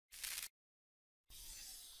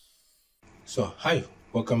So hi,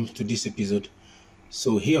 welcome to this episode.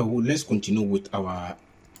 So here let's continue with our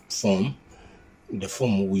form, the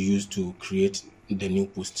form we used to create the new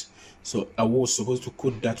post. So I was supposed to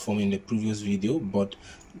code that form in the previous video, but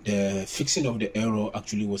the fixing of the error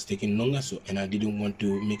actually was taking longer, and I didn't want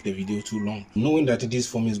to make the video too long, knowing that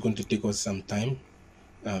this form is going to take us some time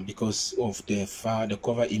because of the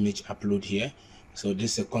cover image upload here. So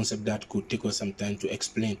this is a concept that could take us some time to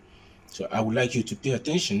explain. So I would like you to pay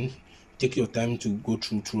attention, take your time to go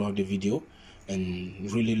throughout the video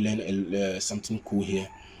and really learn something cool here.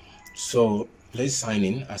 So let's sign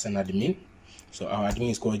in as an admin. So our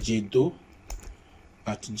admin is called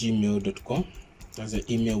jdo@gmail.com. That's the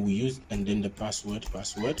email we use, and then the password.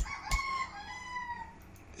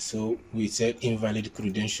 So we said invalid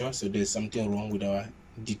credential, so there's something wrong with our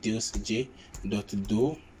details.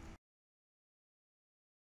 j.do.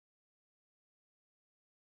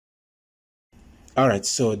 All right,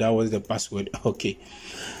 so that was the password. Okay,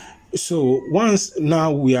 so once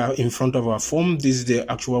now we are in front of our form, this is the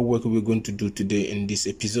actual work we're going to do today in this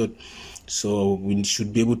episode. So we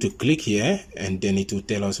should be able to click here, and then it will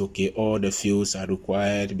tell us, okay, all the fields are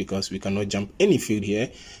required, because we cannot jump any field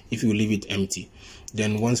here if you leave it empty.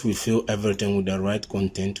 Then once we fill everything with the right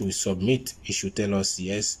content, we submit. It should tell us,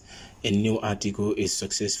 yes, a new article is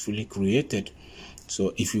successfully created.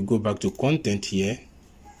 So if you go back to content here,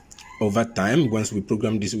 over time, once we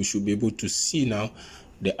program this, we should be able to see now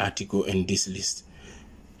the article in this list.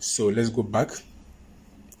 So let's go back.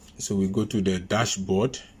 So we go to the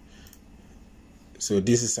dashboard. So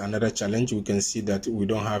this is another challenge. We can see that we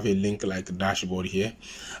don't have a link like dashboard here,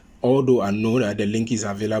 although I know that the link is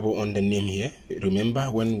available on the name here. Remember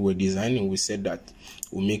when we were designing, we said that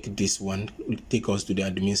we'll make this one take us to the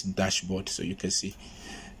admin's dashboard, so you can see.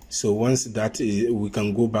 So once that is, we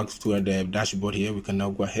can go back to the dashboard here. We can now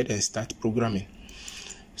go ahead and start programming.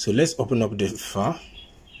 So let's open up the file.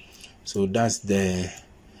 So that's the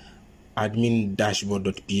admin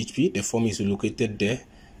dashboard.php. The form is located there,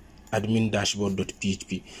 admin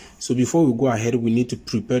dashboard.php. So before we go ahead, we need to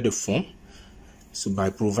prepare the form. So by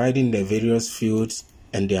providing the various fields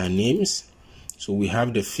and their names. So we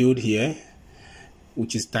have the field here,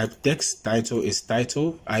 which is type text. Title is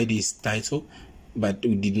title, ID is title, but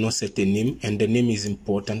we did not set a name, and the name is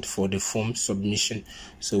important for the form submission.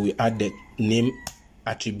 So we add the name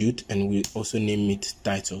attribute, and we also name it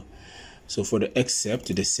title. So for the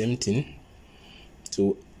except, the same thing.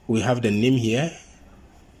 So we have the name here.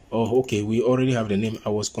 Oh, okay, we already have the name. I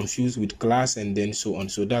was confused with class and then so on.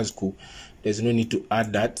 So that's cool. There's no need to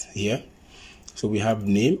add that here. So we have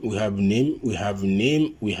name, we have name, we have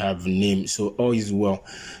name, we have name. So all is well.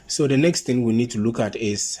 So the next thing we need to look at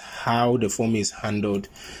is how the form is handled.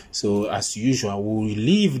 So as usual, we will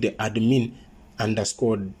leave the admin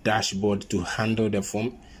underscore dashboard to handle the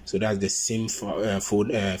form. So that's the same file.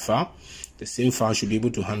 The same file should be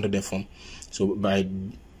able to handle the form. So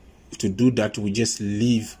to do that, we just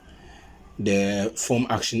leave the form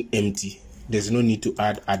action empty. There's no need to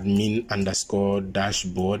add admin underscore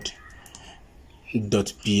dashboard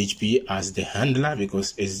 .php as the handler,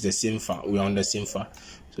 because it's the same file. We are on the same file,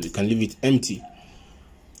 so you can leave it empty.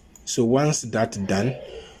 So once that's done,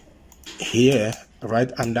 here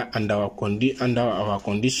right under our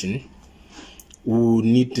condition, we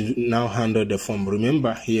need to now handle the form.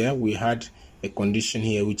 Remember here we had a condition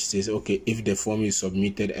here which says, okay, if the form is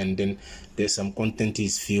submitted and then there's some content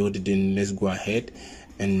is filled, then let's go ahead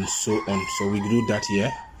and so on. So we do that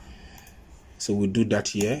here. So we do that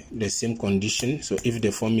here, the same condition. So if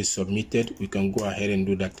the form is submitted, we can go ahead and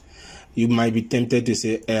do that. You might be tempted to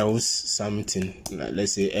say else something,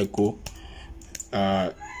 let's say echo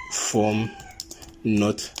form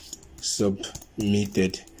not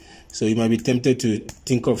submitted. So you might be tempted to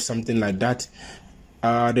think of something like that.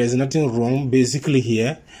 There's nothing wrong basically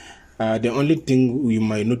here. The only thing you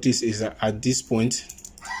might notice is that at this point,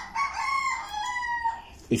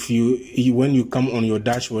 if when you come on your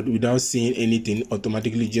dashboard without seeing anything,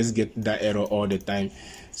 automatically just get that error all the time.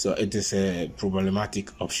 So it is a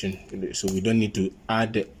problematic option. So we don't need to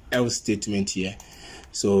add the else statement here.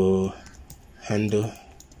 So handle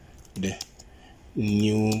the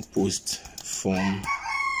new post form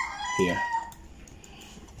here.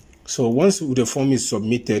 So once the form is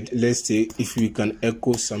submitted, let's say if we can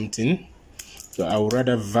echo something. So I would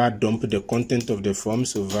rather var dump the content of the form.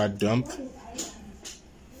 So var dump,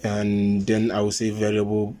 and then I will say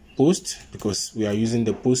variable post, because we are using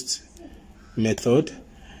the post method,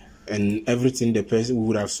 and everything the person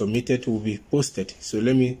would have submitted will be posted. So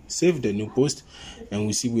let me save the new post, and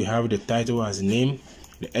we see we have the title as name,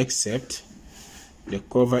 the except, the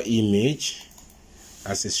cover image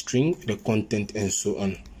as a string, the content, and so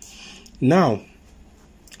on. Now,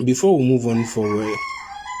 before we move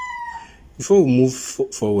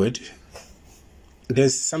forward,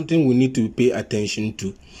 there's something we need to pay attention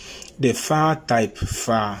to. The file type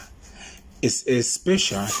is a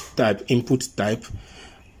special type, input type,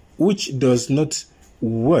 which does not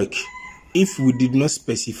work if we did not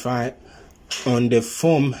specify on the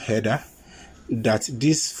form header that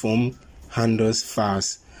this form handles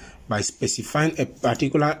files. By specifying a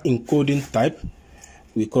particular encoding type,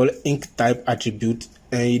 we call inc type attribute,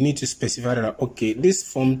 and you need to specify that, okay, this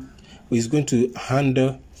form is going to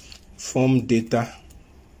handle form data.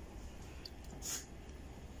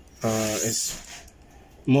 It's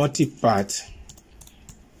multi-part.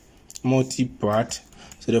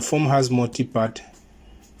 So the form has multi-part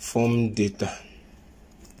form data.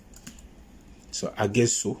 So I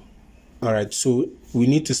guess so. All right, so we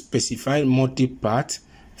need to specify multi-part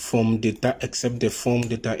form data, except the form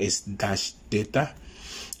data is dash data.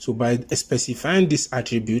 So by specifying this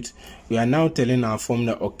attribute, we are now telling our form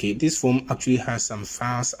that, okay, this form actually has some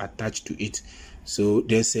files attached to it. So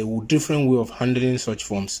there's a different way of handling such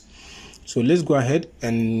forms. So let's go ahead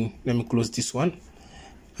and let me close this one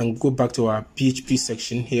and go back to our PHP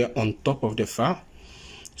section here on top of the file.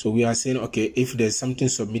 So we are saying, okay, if there's something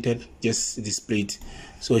submitted, just display it.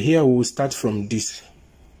 So here we'll start from this.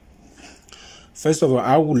 First of all,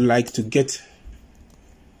 I would like to get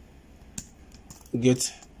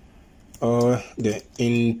all the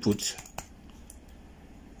input,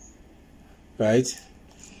 right?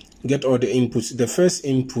 Get all the inputs. The first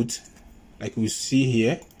input, like we see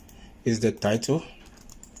here, is the title.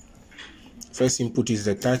 First input is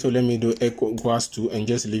the title. Let me do equals to and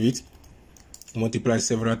just leave it. Multiply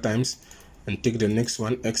several times and take the next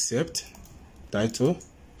one, except title,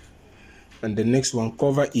 and the next one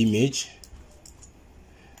cover image,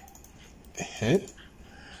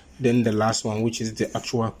 then the last one, which is the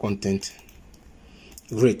actual content.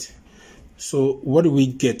 Great. So what do we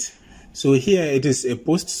get? So here it is a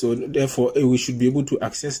post, so therefore we should be able to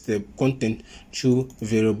access the content through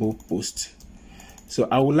variable post. So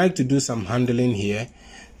I would like to do some handling here.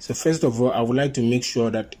 So first of all, I would like to make sure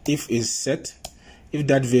that if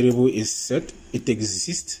that variable is set, it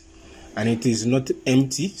exists and it is not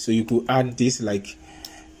empty. So you could add this like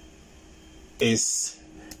is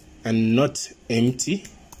and not empty,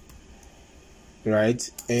 right?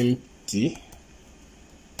 Empty.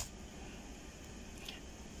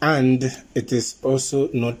 And it is also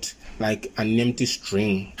not like an empty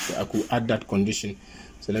string. So I could add that condition.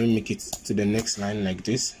 So let me make it to the next line like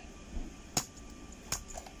this.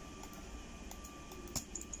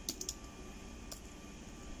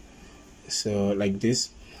 So like this.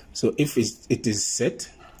 So if it is set,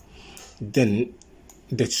 then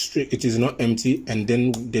the string, it is not empty, and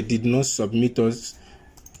then they did not submit us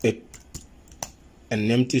an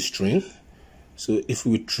empty string. So if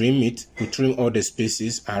we trim it, we trim all the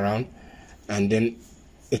spaces around, and then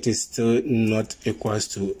it is still not equals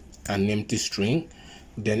to an empty string,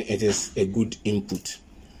 then it is a good input.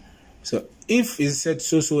 So if it's set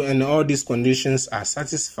so and all these conditions are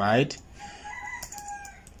satisfied,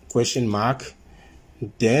 question mark,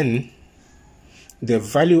 then the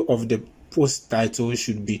value of the post title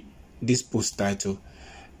should be this post title,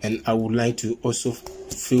 and I would like to also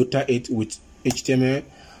filter it with HTML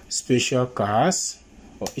special cars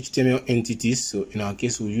or HTML entities. So in our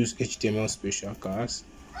case, we use HTML special cars,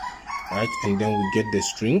 right? And then we get the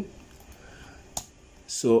string.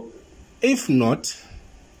 So if not,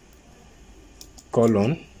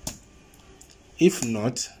 colon, if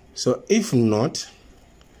not,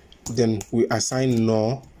 then we assign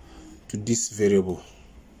null to this variable.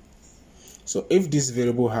 So if this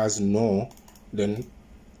variable has null, then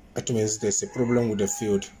that means there's a problem with the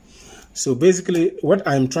field. So basically what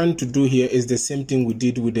I'm trying to do here is the same thing we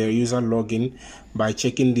did with the user login by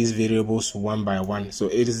checking these variables one by one. So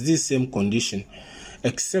it is this same condition,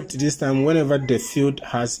 except this time whenever the field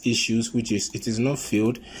has issues, which is it is not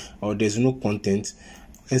filled or there's no content,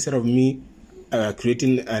 instead of me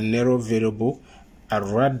creating an error variable, I'd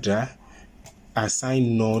rather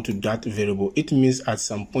assign null to that variable. It means at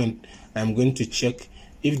some point I'm going to check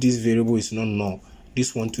if this variable is not null,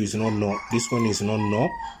 this one too is not null, this one is not null,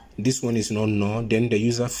 this one is not null, then the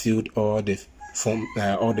user filled all the form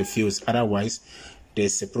all the fields, otherwise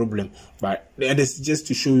there's a problem. But that is just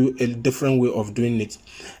to show you a different way of doing it.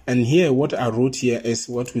 And here what I wrote here is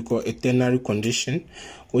what we call a ternary condition,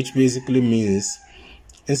 which basically means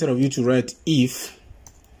instead of you to write if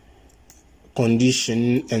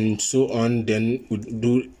condition and so on, then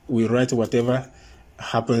we write whatever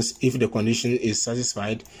happens if the condition is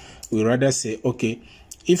satisfied. We rather say, okay,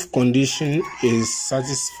 if condition is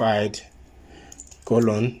satisfied,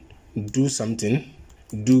 colon, do something,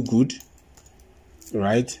 do good,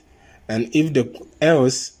 right? And if the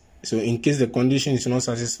else, so in case the condition is not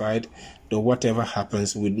satisfied, the whatever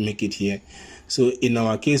happens would make it here. So in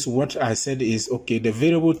our case, what I said is, okay, the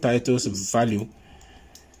variable title's value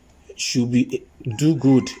should be do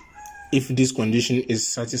good if this condition is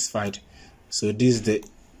satisfied. So this is the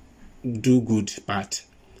do good part.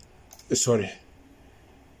 Sorry.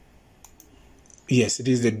 Yes, it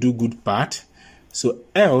is the do good part. So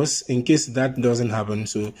else, in case that doesn't happen,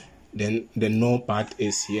 so then the no part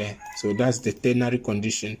is here. So that's the ternary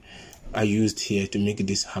condition I used here to make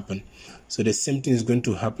this happen. So the same thing is going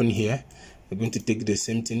to happen here. We're going to take the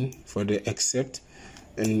same thing for the except,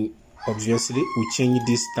 and obviously we change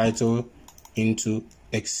this title into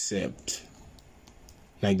except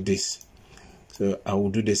like this. So I will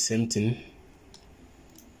do the same thing.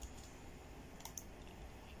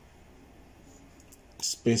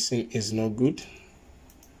 Spacing is not good.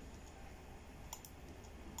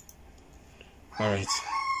 All right.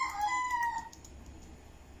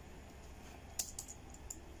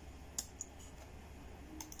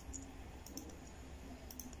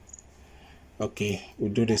 Okay,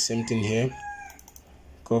 we'll do the same thing here.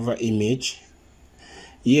 Cover image.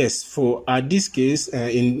 Yes, for this case,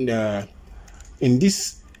 in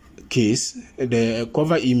this case, the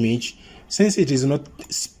cover image, since it is not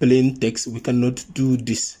plain text, we cannot do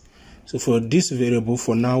this. So for this variable,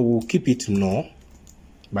 for now, we'll keep it null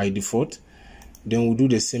by default. Then we'll do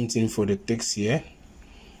the same thing for the text here.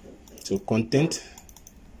 So content.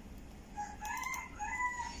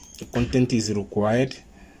 The content is required.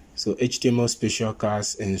 So HTML special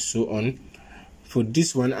class and so on. For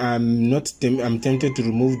this one, I'm tempted to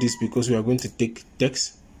remove this because we are going to take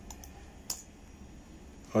text.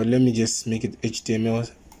 Or let me just make it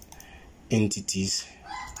HTML entities.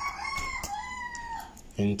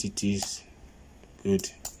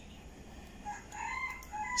 Good.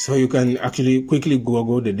 So you can actually quickly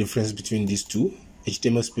Google the difference between these two,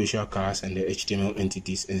 HTML special class and the HTML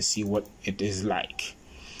entities, and see what it is like.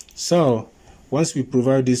 So once we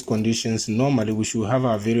provide these conditions, normally we should have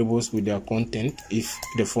our variables with their content if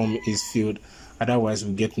the form is filled. Otherwise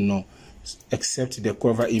we get no, except the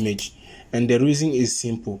cover image. And the reason is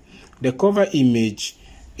simple. The cover image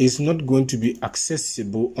is not going to be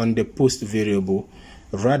accessible on the post variable,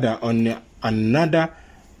 rather on another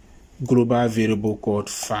global variable called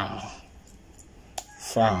files.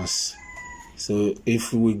 So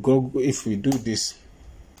if we do this,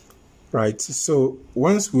 right, so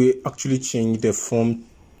once we actually change the form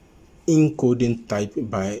encoding type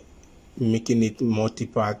by making it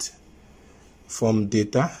multi-part form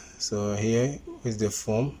data, so here is the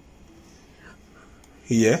form.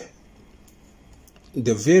 Here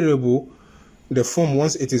the variable, the form,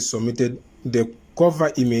 once it is submitted, the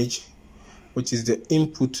cover image, which is the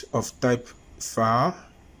input of type file,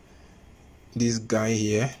 this guy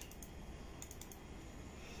here,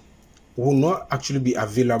 will not actually be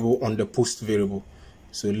available on the post variable.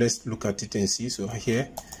 So let's look at it and see. So here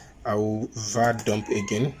I will var dump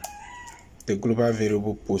again the global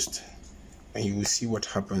variable post, and you will see what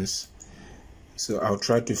happens. So I'll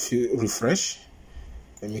try to refresh.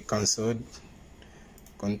 Let me cancel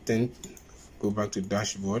content, go back to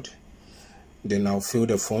dashboard, then I'll fill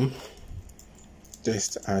the form,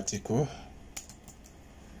 text article,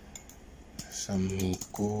 some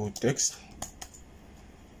cool text,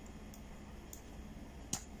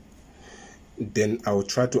 then I'll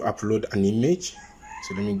try to upload an image.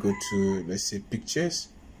 So let me go to, let's say, pictures,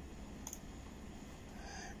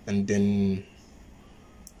 and then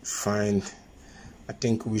find, I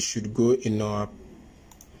think we should go in our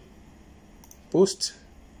post.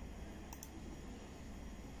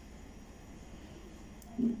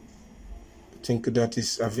 I think that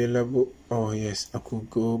is available. Oh yes, I could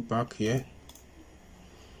go back here.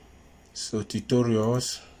 So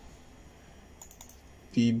tutorials,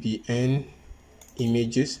 PBN,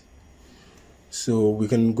 images. So we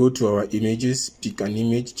can go to our images, pick an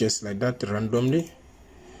image just like that randomly,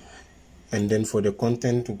 and then for the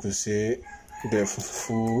content we could say the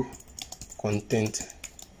full content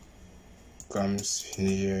comes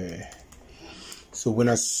here. So when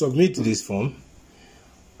I submit this form,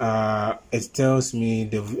 it tells me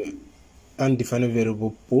the undefined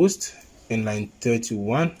variable post in line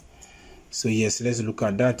 31. So yes, let's look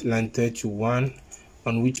at that. Line 31,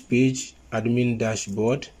 on which page? Admin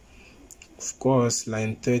dashboard. Of course,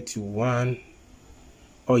 line 31.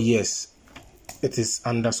 Oh yes, it is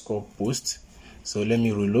underscore post. So let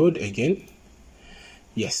me reload again.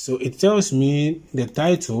 Yes, so it tells me the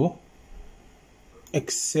title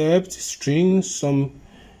except string, some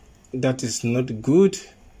that is not good.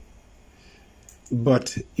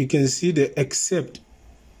 but you can see the except.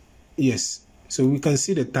 Yes, so we can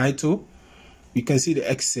see the title, we can see the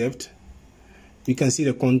except, we can see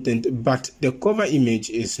the content, but the cover image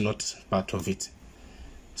is not part of it.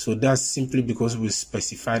 So that's simply because we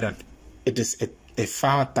specify that it is a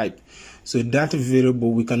file type. So that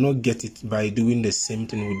variable, we cannot get it by doing the same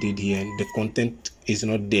thing we did here. The content is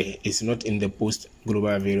not there. It's not in the post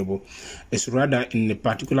global variable. It's rather in a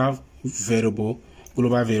particular variable,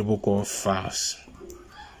 global variable called files.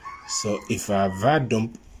 So if I var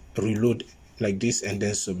dump reload like this and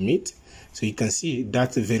then submit, so you can see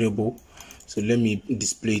that variable. So let me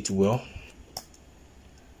display it well.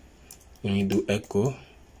 Let me do echo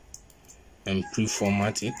and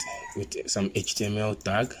pre-format it with some HTML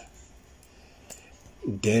tag.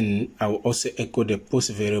 Then I will also echo the post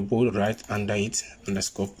variable right under it,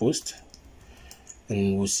 underscore post,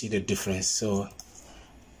 and we'll see the difference. So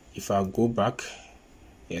if I go back,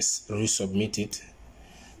 yes, resubmit it.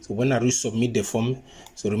 So when I resubmit the form,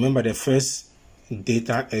 so remember the first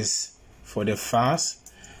data is for the files,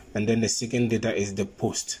 and then the second data is the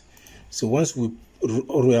post. So once we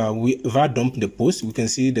var dump the post, we can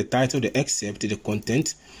see the title, the except, the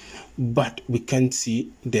content, but we can't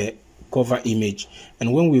see the cover image.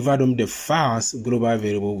 And when we var dump the files global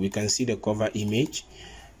variable, we can see the cover image,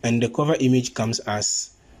 and the cover image comes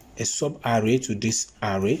as a sub array to this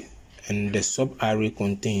array, and the sub array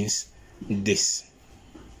contains this.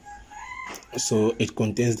 So it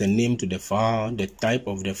contains the name to the file, the type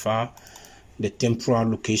of the file, the temporal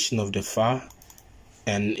location of the file,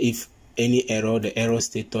 and if any error, the error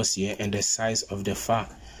status here, and the size of the file.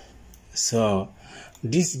 So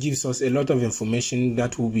this gives us a lot of information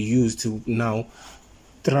that will be used to now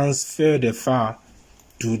transfer the file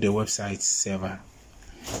to the website server.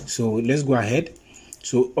 So let's go ahead.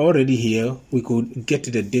 So already here we could get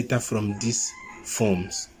the data from these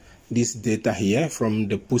forms, this data here from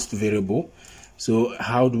the post variable. So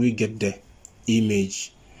how do we get the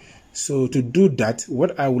image? So to do that,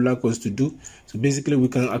 what I would like us to do, so basically we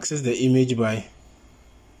can access the image by,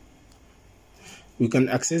 we can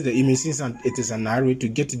access the image since it is an array. To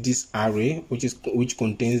get this array which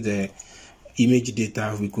contains the image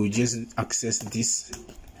data, we could just access this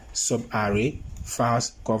sub array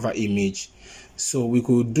files cover image. So we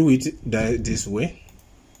could do it this way.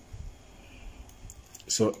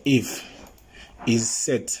 So if is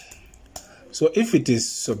set, so if it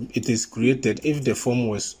is created, if the form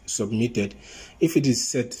was submitted, if it is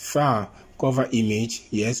set file cover image,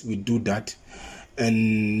 yes, we do that,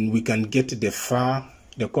 and we can get the file,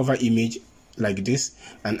 the cover image like this,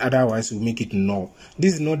 and otherwise we make it null.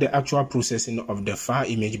 This is not the actual processing of the file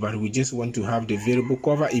image, but we just want to have the variable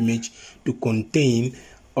cover image to contain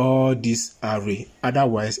all this array,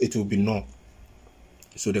 otherwise it will be null.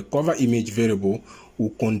 So the cover image variable will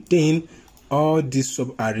contain all this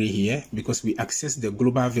sub array here, because we access the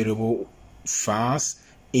global variable files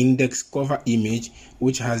index cover image,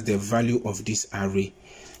 which has the value of this array.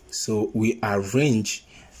 So we arrange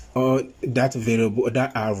that variable,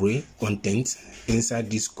 that array content inside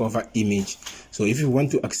this cover image. So if you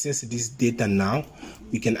want to access this data now,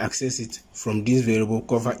 we can access it from this variable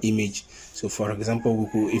cover image. So for example, we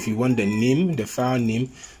could, if you want the name, the file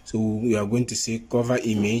name, so we are going to say cover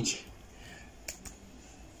image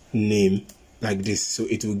name like this. So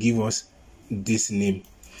it will give us this name.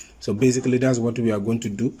 So basically that's what we are going to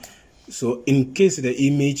do. So in case the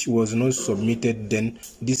image was not submitted, then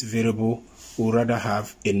this variable will rather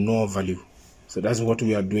have a null value. So that's what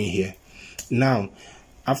we are doing here. Now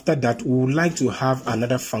after that, we would like to have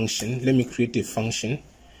another function. Let me create a function,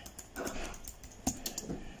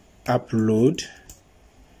 upload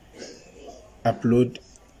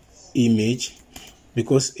image,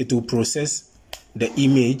 because it will process the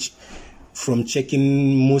image from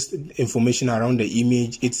checking most information around the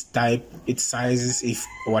image, its type, its sizes, if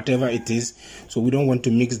whatever it is. So we don't want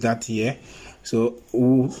to mix that here. So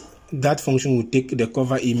that function will take the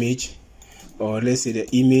cover image, or let's say the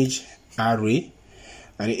image array,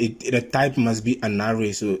 and the type must be an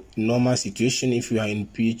array. So normal situation, if you are in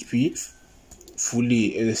PHP,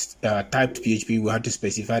 fully typed PHP, we have to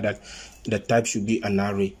specify that the type should be an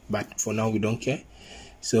array, but for now we don't care.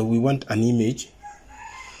 So we want an image,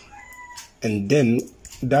 and then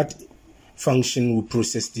that function will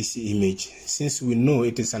process this image. Since we know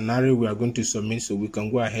it is an array we are going to submit, so we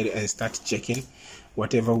can go ahead and start checking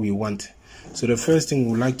whatever we want. So the first thing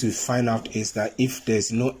we like to find out is that if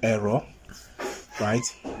there's no error, right?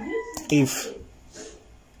 If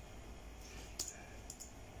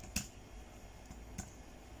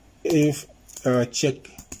check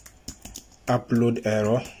upload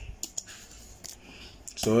error,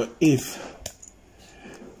 so if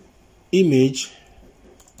image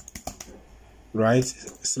right,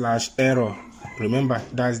 slash error. Remember,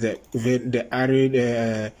 that's the array,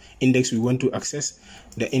 the index we want to access,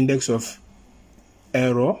 the index of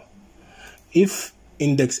error. If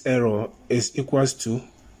index error is equals to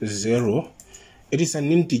 0, it is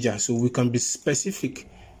an integer, so we can be specific.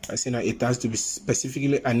 I say that it has to be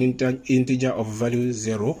specifically an integer of value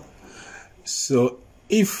 0. So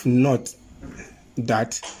if not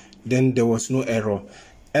that, then there was no error.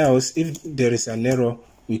 Else, if there is an error,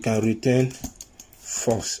 we can return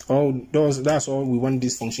false. That's all we want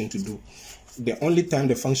this function to do. The only time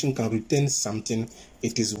the function can return something,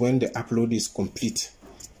 it is when the upload is complete.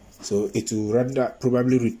 So it will rather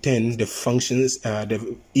probably return the function's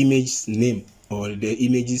the image name or the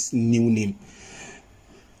image's new name.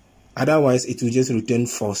 Otherwise, it will just return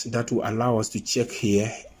false. That will allow us to check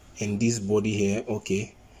here in this body here,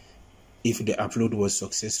 okay, if the upload was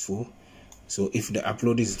successful. So if the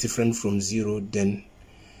upload is different from 0, then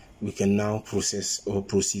we can now process or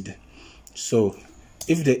proceed. So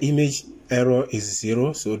if the image error is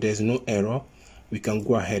 0, so there's no error, we can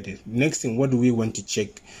go ahead. Next thing, what do we want to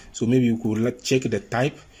check? So maybe we could check the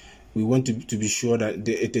type. We want to be sure that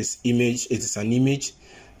it is image, it is an image.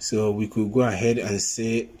 So we could go ahead and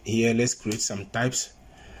say here, let's create some types,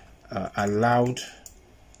 allowed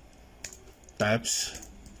types.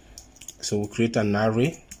 So we'll create an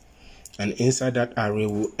array, and inside that array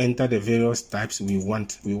we'll enter the various types we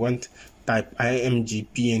want. We want type img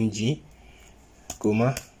png,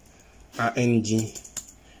 comma rng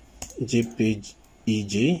jpeg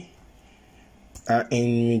ej,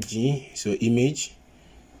 rng so image,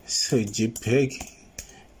 so jpeg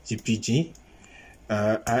jpg,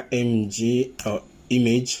 rmg or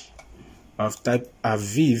image of type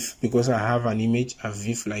aviv, because I have an image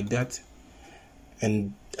aviv like that,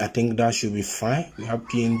 and I think that should be fine. We have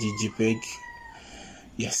png, jpeg,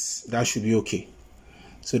 yes, that should be okay.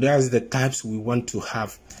 So that's the types we want to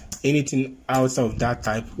have. Anything outside of that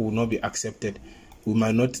type will not be accepted. We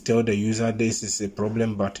might not tell the user this is a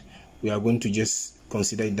problem, but we are going to just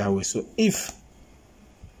consider it that way. So if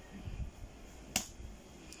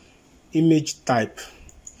image type,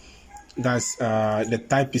 that's the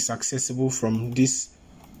type is accessible from this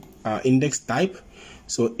index type.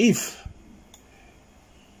 So if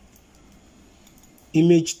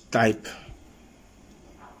image type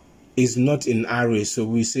is not in array, so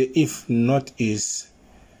we say if not in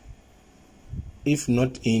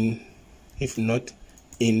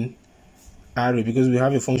array, because we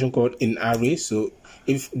have a function called in array. So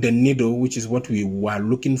if the needle, which is what we were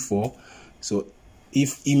looking for, so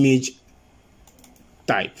if image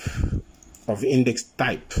type of index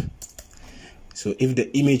type, so if the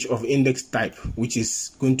image of index type, which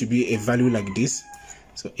is going to be a value like this,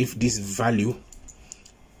 so if this value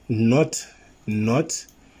not,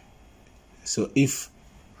 so if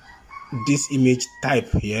this image type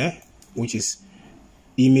here, which is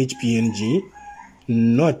image png,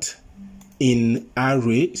 not in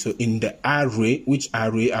array, so in the array, which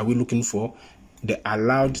array are we looking for? The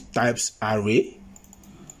allowed types array.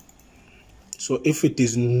 So if it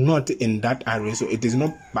is not in that array, so it is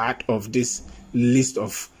not part of this list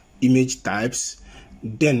of image types,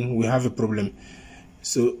 then we have a problem.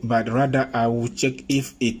 So but rather I will check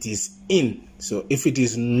if it is in. So if it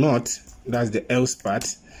is not, that's the else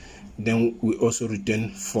part, then we also return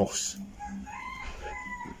false.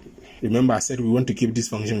 Remember, I said we want to keep this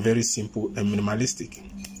function very simple and minimalistic,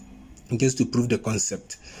 just to prove the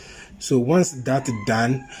concept. So once that's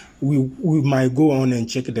done, we might go on and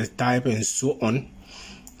check the type and so on.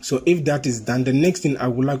 So if that is done, the next thing I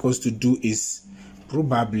would like us to do is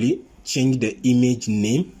probably change the image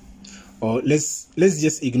name, or let's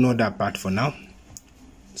just ignore that part for now.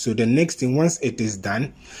 So the next thing, once it is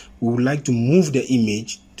done, we would like to move the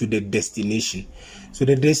image to the destination. So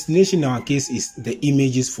the destination in our case is the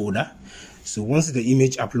images folder. So once the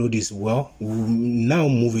image upload is well, we'll now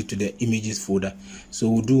move it to the images folder. So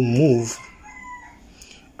we'll do move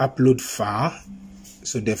upload file.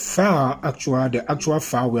 So the file, the actual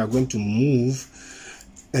file we are going to move,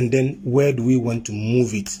 and then where do we want to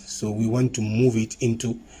move it? So we want to move it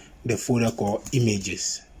into the folder called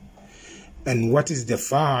images. And what is the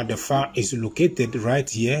file? The file is located right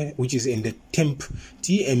here, which is in the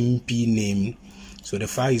tmp name. So the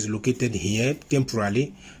file is located here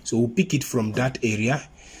temporarily. So we'll pick it from that area.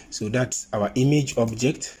 So that's our image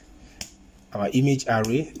object, our image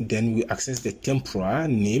array. Then we access the temporal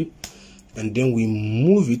name, and then we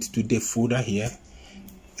move it to the folder here,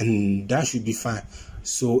 and that should be fine.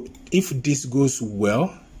 So if this goes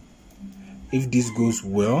well, so if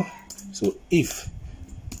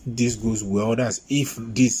this goes well, that's if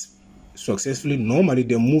this, successfully, normally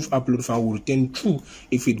the move upload file will return true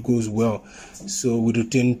if it goes well. So we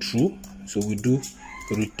return true. So we do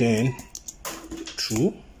return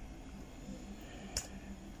true.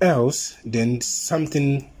 Else, then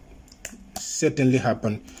something certainly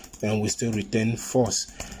happen, and we still return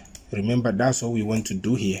false. Remember, that's all we want to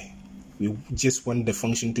do here. We just want the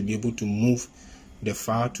function to be able to move the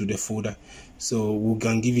file to the folder. So we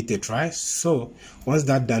can give it a try. So once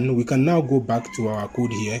that's done, we can now go back to our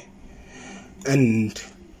code here and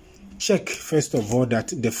check first of all that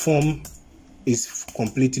the form is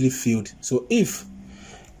completely filled. So if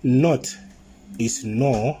not is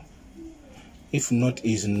null, if not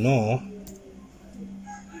is null,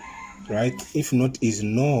 right? If not is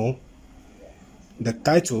null, the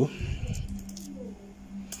title,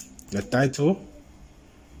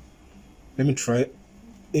 let me try.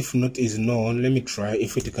 If not is null, let me try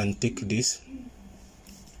if it can take this.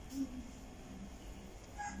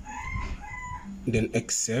 Then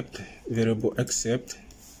accept, variable accept,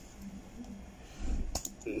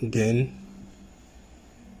 then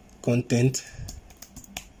content,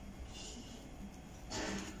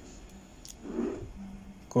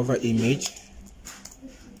 cover image.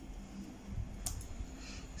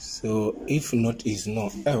 So if not is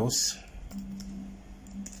null, else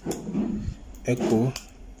echo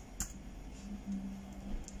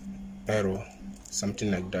error,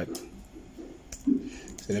 something like that.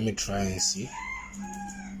 So let me try and see.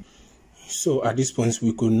 So at this point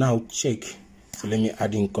we could now check. So let me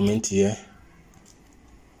add in comment here.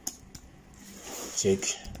 Check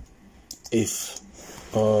if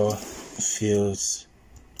all fields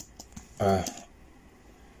are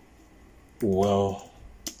well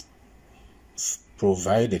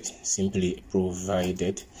provided, simply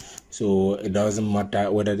provided. So it doesn't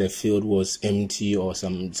matter whether the field was empty or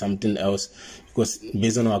something else, because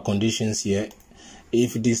based on our conditions here,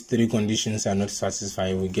 if these three conditions are not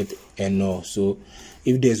satisfied, we get a null. So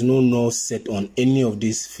if there's no null set on any of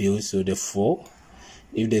these fields, so the 4,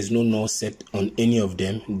 if there's no null set on any of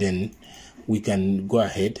them, then we can go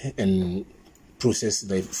ahead and process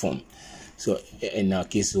the form. So in our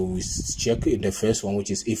case, so we check the first one,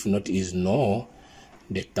 which is if not is null,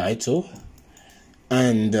 the title,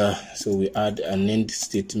 and so we add an end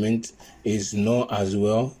statement is null as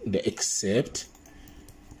well, the except.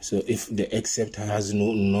 So if the except has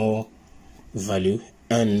no null value,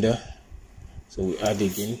 and so we add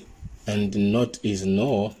again, and not is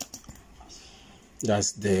null,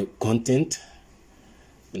 that's the content,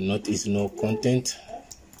 not is null content,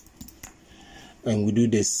 and we do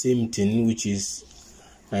the same thing, which is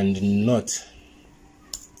and not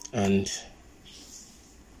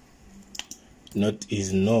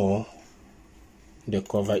is null, the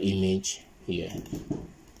cover image here.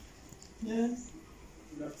 Yes.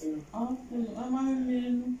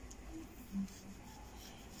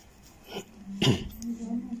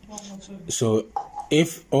 So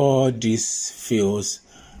if all these fields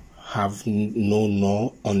have no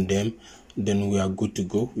null on them, then we are good to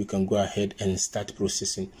go. We can go ahead and start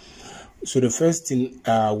processing. So the first thing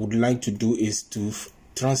I would like to do is to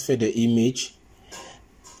transfer the image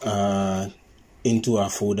into our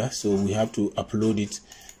folder. So we have to upload it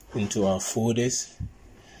into our folders.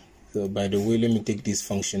 So by the way, let me take this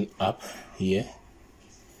function up here,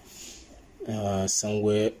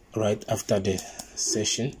 somewhere right after the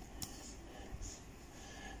session,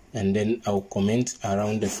 and then I'll comment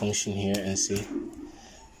around the function here and say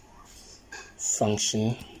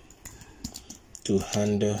function to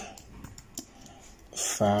handle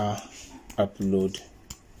file upload.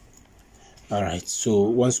 All right, so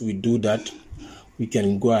once we do that, we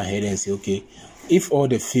can go ahead and say, okay, if all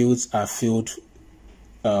the fields are filled,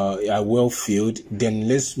 are well filled, then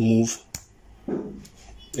let's move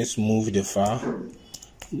the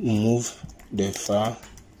file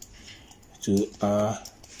to our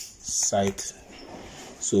site.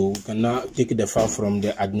 So we can now take the file from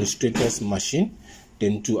the administrator's machine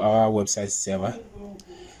then to our website server.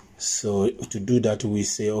 So to do that, we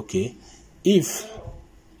say, okay, if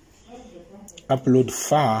upload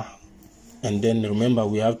file, and then remember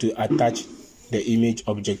we have to attach the image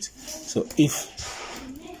object. So if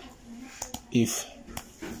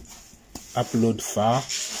upload file,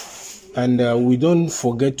 and we don't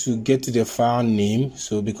forget to get the file name.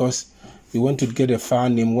 So because we want to get a file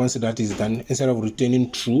name, once that is done, instead of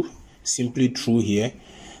returning true, simply true here,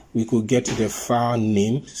 we could get the file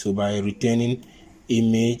name. So by returning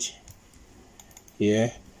image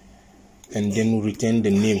here, and then we return the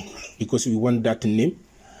name because we want that name.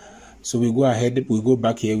 So we go ahead, we go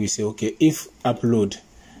back here, we say, okay, if upload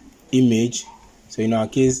image, so in our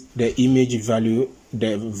case, the image value,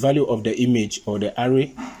 the value of the image or the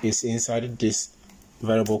array is inside this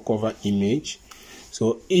variable cover image.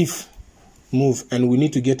 So if move, and we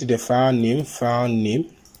need to get the file name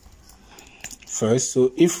first.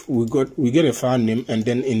 So if we get a file name, and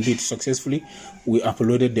then indeed successfully we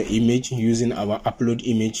uploaded the image using our upload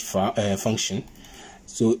image function,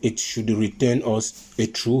 so it should return us a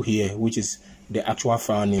true here, which is the actual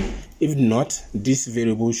file name. If not, this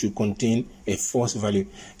variable should contain a false value,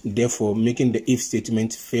 therefore making the if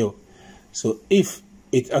statement fail. So if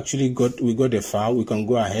it actually we got the file, we can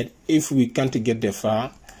go ahead. If we can't get the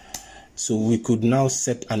file, so we could now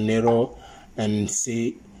set an error and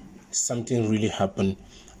say something really happened.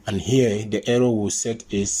 And here the error we'll set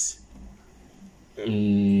is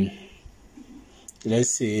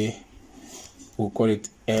let's say we'll call it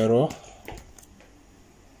error.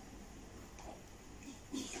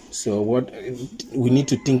 So what we need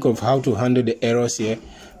to think of how to handle the errors here.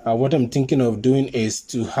 What I'm thinking of doing is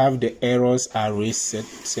to have the errors array set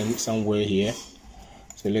somewhere here.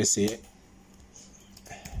 So let's say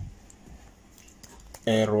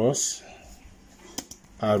errors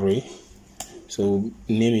array. So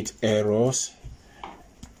name it errors,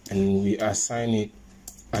 and we assign it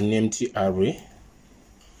an empty array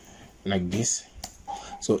like this.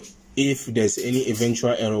 So if there's any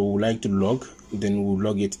eventual error we would like to log, then we'll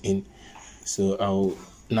log it in. So I'll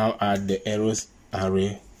now add the errors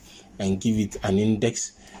array and give it an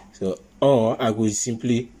index. So, or I will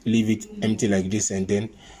simply leave it empty like this and then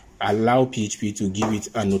allow PHP to give it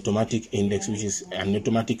an automatic index, which is an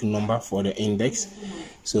automatic number for the index.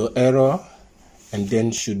 So error, and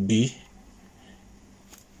then should be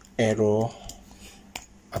error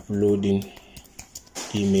uploading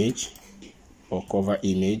image or cover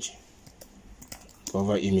image.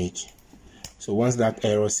 So once that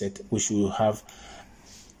error set, we should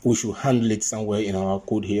handle it somewhere in our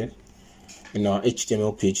code here, in our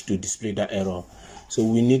HTML page, to display that error. So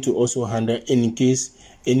we need to also handle in case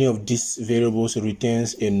any of these variables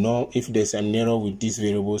returns a null. If there's an error with this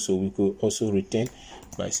variable, so we could also return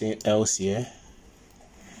by saying else here.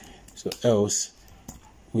 So else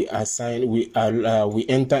we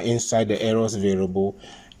enter inside the errors variable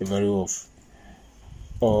the value of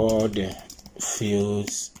all the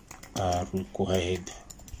fields are required.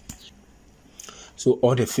 So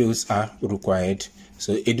all the fields are required.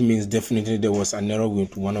 So it means definitely there was an error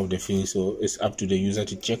with one of the fields. So it's up to the user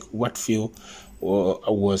to check what field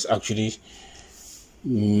was actually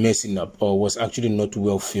messing up or was actually not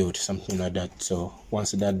well filled, something like that. So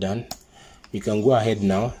once that's done, we can go ahead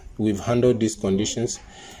now. We've handled these conditions.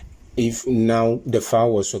 If now the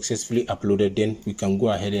file was successfully uploaded, then we can go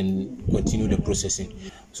ahead and continue the processing.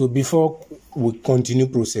 So before we continue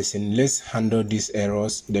processing, let's handle these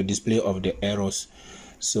errors, the display of the errors.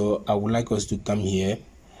 So I would like us to come here.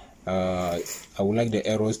 I would like the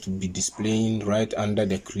errors to be displaying right under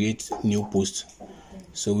the create new post.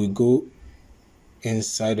 So we go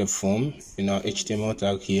inside the form in our HTML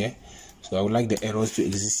tag here. So I would like the errors to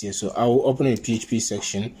exist here. So I will open a PHP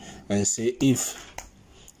section and say if,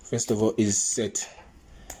 first of all, is set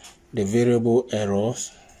the variable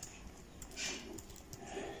errors,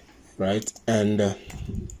 right? And the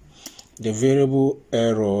variable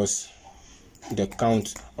errors, the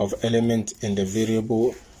count of element in the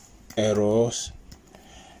variable errors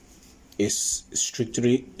is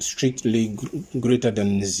strictly greater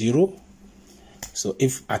than 0. So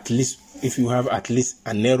if you have at least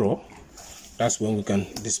an error, that's when we can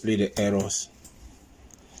display the errors.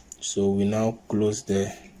 So we now close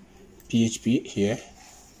the PHP here.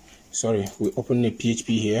 Sorry, we open the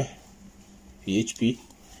PHP here, PHP,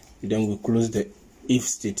 then we close the if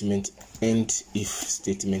statement, end if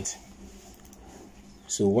statement.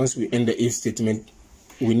 So once we end the if statement,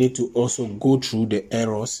 we need to also go through the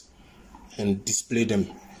errors and display them.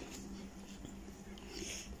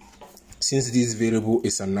 Since this variable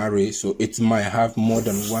is an array, so it might have more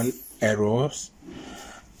than one errors,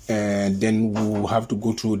 and then we'll have to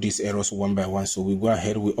go through these errors one by one. So we go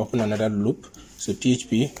ahead, we open another loop. So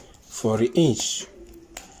PHP for each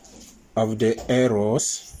of the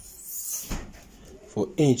errors,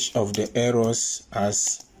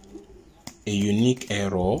 as a unique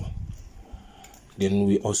error, then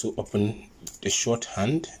we also open the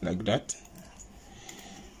shorthand like that,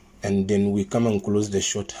 and then we come and close the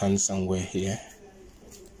shorthand somewhere here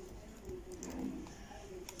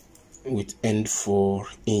with end for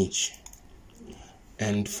inch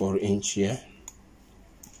here.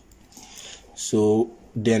 So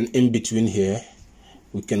then in between here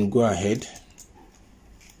we can go ahead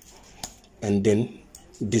and then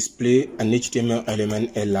display an HTML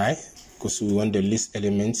element li, because we want the list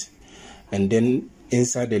element, and then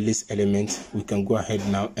inside the list element we can go ahead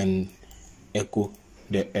now and echo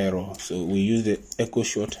the error. So we use the echo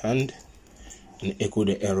shorthand and echo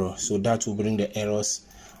the error, so that will bring the errors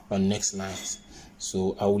on next lines.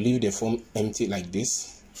 So I will leave the form empty like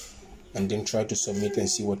this and then try to submit and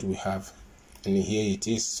see what we have. And here it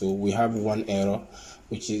is. So we have one error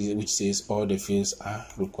which says all the fields are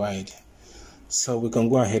required. So we can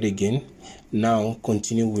go ahead again. Now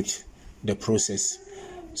continue with the process.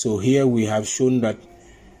 So here we have shown that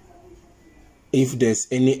if there's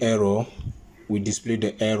any error, we display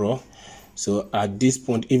the error. So at this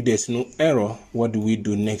point, if there's no error, what do we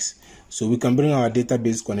do next? So we can bring our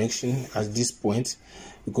database connection at this point,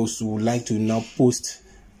 because we would like to now post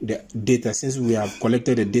the data. Since we have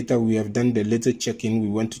collected the data, we have done the little check-in we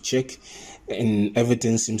want to check, and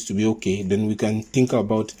everything seems to be okay, then we can think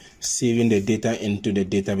about saving the data into the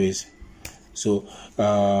database. So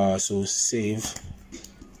so save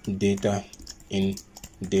data in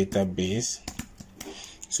database.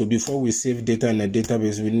 So before we save data in a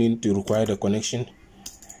database, we need to require the connection.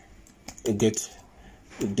 Get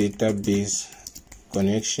database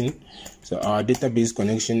connection. So our database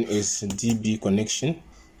connection is db connection,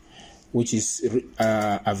 which is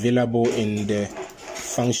available in the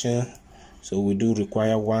function. So we do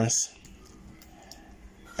require once,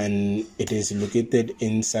 and it is located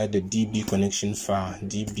inside the db connection file,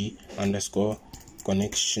 db underscore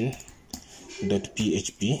connection dot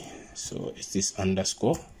php. So it's this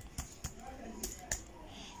underscore.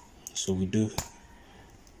 So we do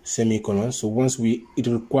semicolon. So once it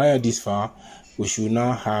require this file, we should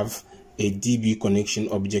now have a db connection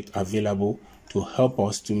object available to help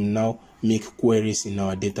us to now make queries in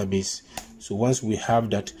our database. So once we have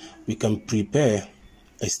that, we can prepare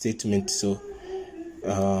a statement. So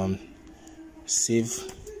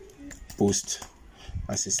save post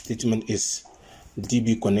as a statement is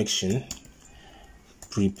db connection,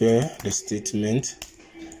 prepare the statement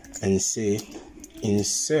and say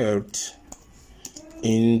insert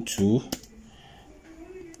into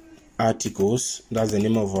articles. That's the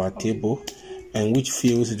name of our table. And which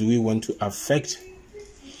fields do we want to affect?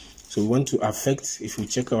 So we want to affect, if we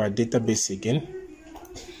check our database again,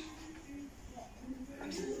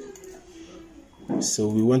 so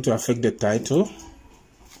we want to affect the title.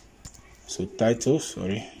 So title,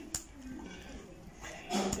 sorry,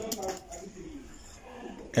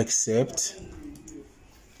 except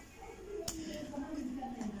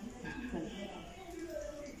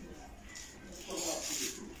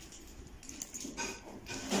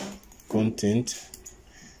content,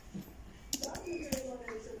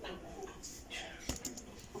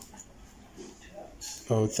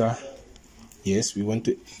 author. Yes, we want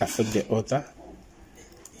to affect the author.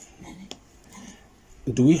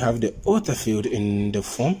 Do we have the author field in the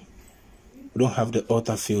form? We don't have the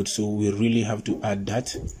author field, so we really have to add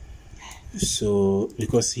that. So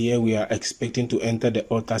because here we are expecting to enter the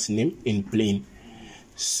author's name in plain,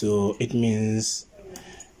 so it means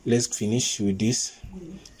let's finish with this.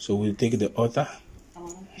 So we'll take the author.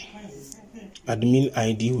 Admin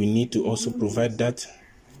ID, we need to also provide that.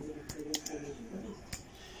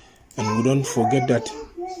 And we don't forget that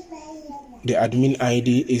the admin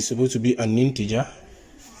ID is supposed to be an integer,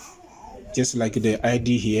 just like the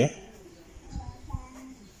ID here.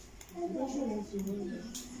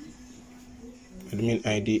 Admin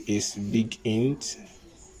ID is big int.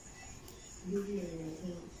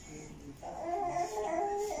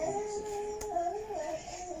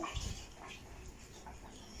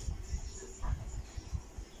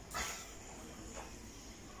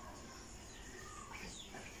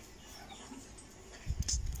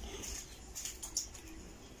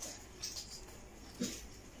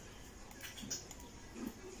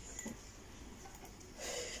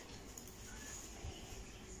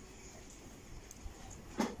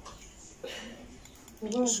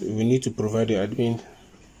 So we need to provide the admin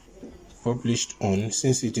published on.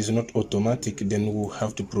 Since it is not automatic, then we'll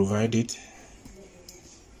have to provide it.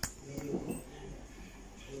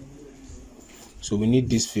 So we need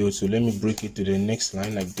this field. So let me break it to the next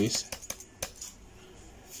line like this.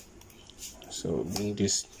 So bring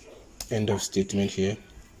this end of statement here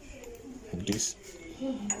like this.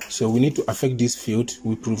 So we need to affect this field.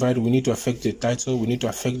 We need to affect the title. We need to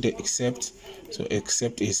affect the except. So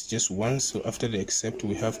except is just one. So after the except,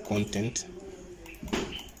 we have content.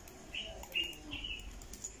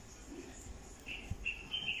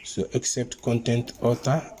 So except content,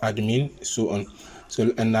 author, admin, so on.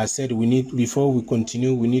 So, and I said we need, before we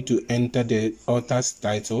continue, we need to enter the author's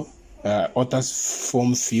title, author's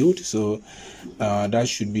form field. So that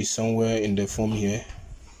should be somewhere in the form here.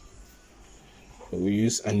 We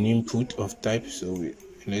use an input of type. So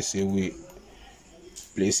let's say we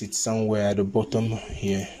place it somewhere at the bottom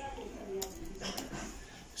here.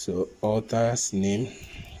 So author's name,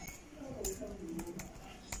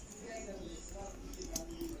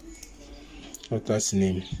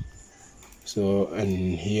 so,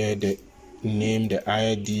 and here the name, the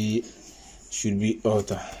ID should be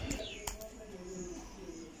author,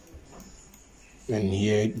 and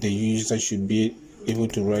here the user should be able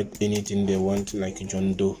to write anything they want, like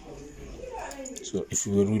John Doe. So if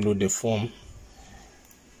we reload the form,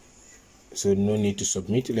 so no need to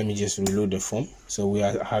submit. Let me just reload the form. So we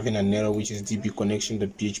are having an error, which is db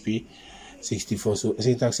connection.php 64. So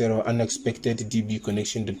syntax error, unexpected db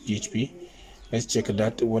connection.php. Let's check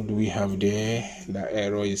that. What do we have there? The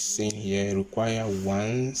error is saying here require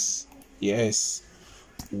once. Yes,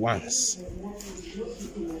 once.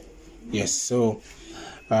 Yes. So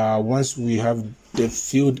once we have the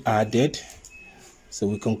field added, so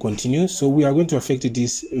we can continue. So we are going to affect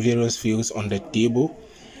these various fields on the table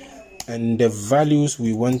and the values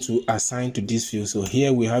we want to assign to this field. So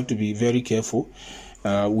here we have to be very careful.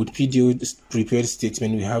 With PDO prepared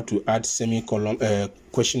statement, we have to add semicolon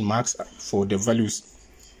question marks for the values,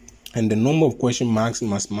 and the number of question marks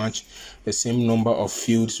must match the same number of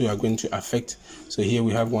fields we are going to affect. So here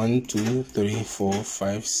we have 1, 2, 3, 4,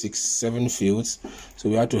 5, 6, 7 fields. So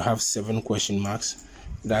we have to have 7 question marks.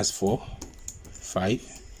 That's 4, 5,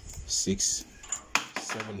 6,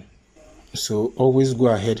 7. So always go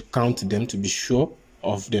ahead, count them to be sure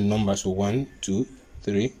of the numbers. So 1, 2,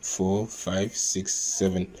 3, 4, 5, 6,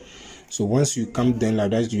 7. So once you count them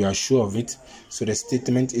like that, you are sure of it. So the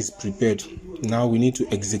statement is prepared. Now we need to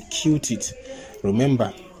execute it.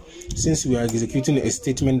 Remember, since we are executing a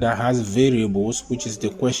statement that has variables, which is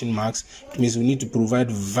the question marks, it means we need to provide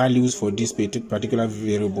values for these particular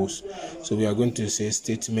variables. So we are going to say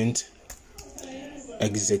statement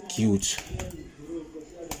execute.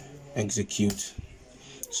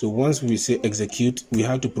 So once we say execute, we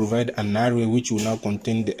have to provide an array which will now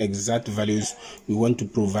contain the exact values we want to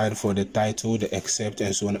provide for the title, the except,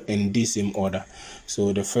 and so on, in this same order.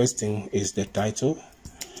 So the first thing is the title,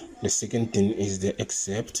 the second thing is the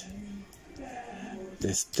except,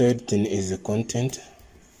 the third thing is the content,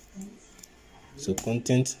 so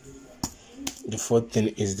content, the fourth thing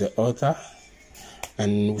is the author,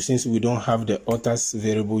 and since we don't have the author's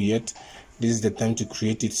variable yet, this is the time to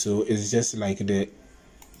create it. So it's just like the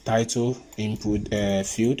title input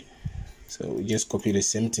field. So we just copy the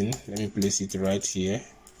same thing. Let me place it right here.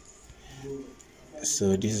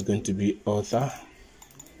 So this is going to be author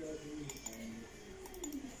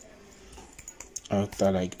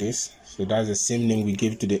like this. So that's the same name we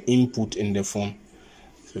gave to the input in the form.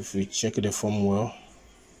 So if we check the form well,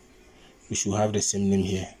 we should have the same name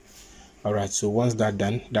here. Alright, so once that's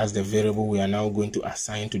done, that's the variable we are now going to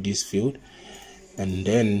assign to this field. And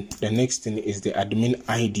then the next thing is the admin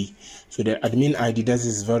ID. So the admin ID, that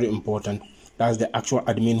is very important. That's the actual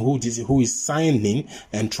admin who is signing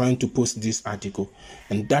and trying to post this article.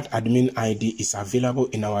 And that admin ID is available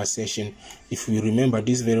in our session. If we remember,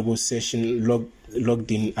 this variable session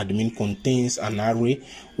logged in admin contains an array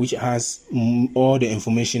which has all the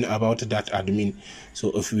information about that admin.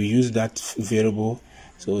 So if we use that variable,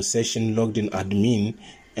 so session logged in admin,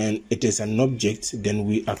 and it is an object, then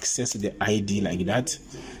we access the ID like that.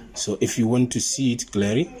 So if you want to see it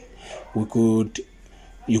clearly, you could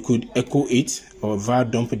echo it or var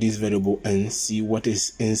dump this variable and see what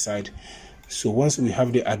is inside. So once we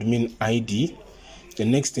have the admin ID, the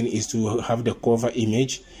next thing is to have the cover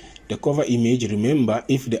image. The cover image, remember,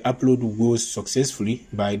 if the upload goes successfully,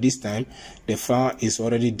 by this time the file is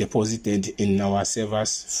already deposited in our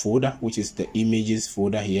servers folder, which is the images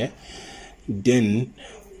folder here. Then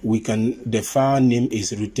the file name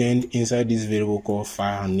is returned inside this variable called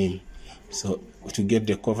file name. So to get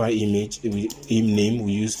the cover image name,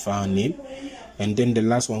 we use file name. And then the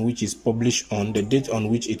last one, which is published on, the date on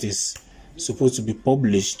which it is supposed to be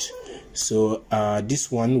published. So this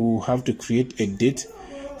one we'll have to create a date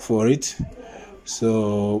for it.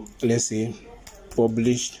 So let's say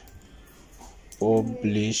published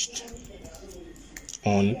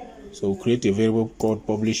on. So we'll create a variable called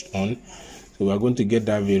published on. So we are going to get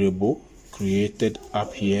that variable created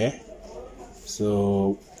up here.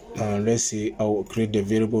 So let's say I'll create the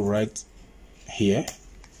variable right here,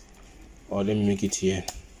 or let me make it here.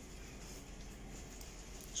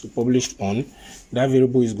 So published on, that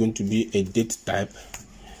variable is going to be a date type,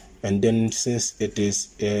 and then since it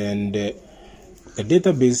is in the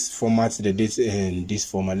database format, the date in this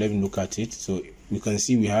format, let me look at it. So we can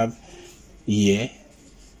see we have year,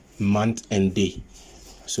 month, and day.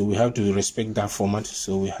 So we have to respect that format.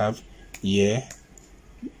 So we have year,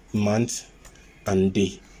 month, and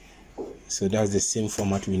day. So that's the same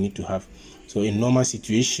format we need to have. So in normal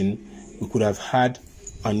situation, we could have had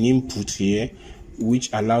an input here which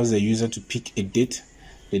allows the user to pick a date,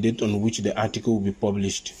 the date on which the article will be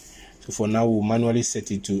published. So for now, we'll manually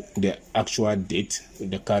set it to the actual date,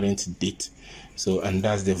 the current date. So, and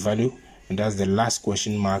that's the value, and that's the last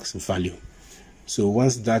question marks value. So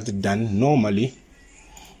once that's done, normally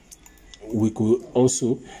we could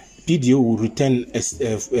also, PDO will return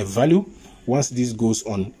a value once this goes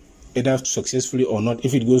on, either successfully or not.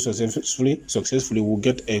 If it goes successfully, we'll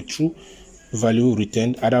get a true value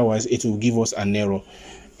returned. Otherwise, it will give us an error,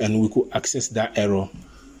 and we could access that error.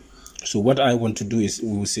 So what I want to do is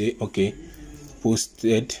we will say, okay,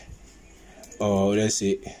 posted, or let's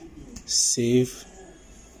say saved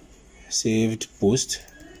post.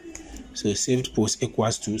 So saved post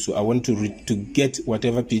equals to, so I want to get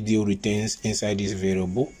whatever PDO returns inside this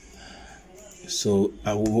variable. So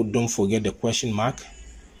don't forget the question mark.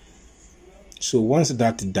 So once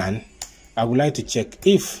that's done, I would like to check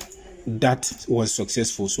if that was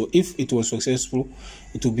successful. So if it was successful,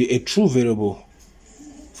 it will be a true variable.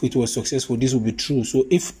 If it was successful, this will be true. So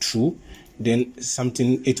if true, then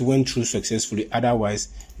it went through successfully. Otherwise,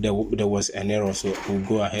 there was an error. So we'll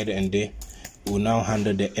go ahead and we'll now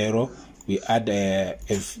handle the error. We add a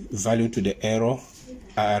value to the error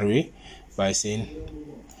array by saying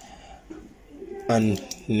an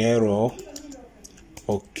error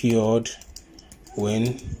occurred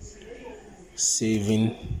when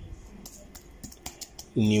saving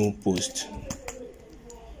new post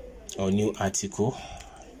or new article,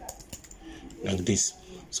 like this.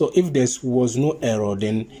 So if there was no error,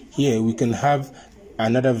 then here we can have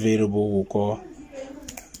another variable we'll call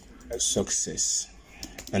success,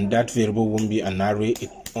 and that variable won't be an array, it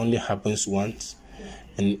only happens once,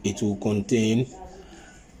 and it will contain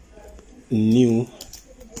new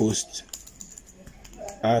post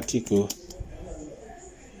article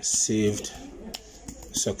saved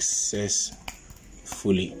successfully.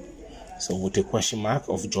 So with a question mark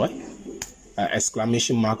of joy,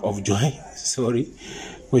 exclamation mark of joy, sorry,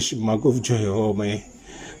 question mark of joy, oh man.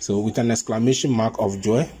 So with an exclamation mark of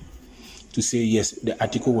joy to say yes, the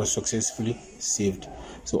article was successfully saved.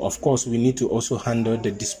 So of course we need to also handle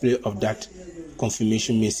the display of that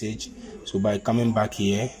confirmation message. So by coming back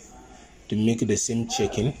here to make the same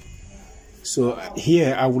check-in. So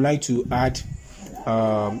here I would like to add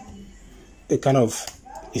a kind of,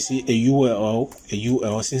 you see, a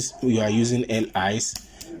URL, since we are using LIs.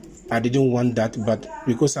 I didn't want that, but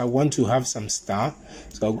because I want to have some star,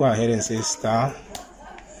 so I'll go ahead and say star.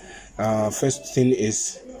 First thing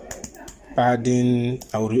is padding,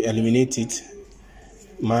 I will eliminate it.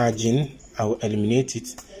 Margin, I will eliminate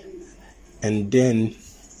it, and then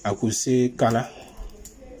I could say color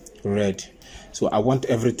red. So I want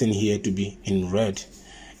everything here to be in red,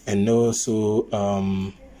 and also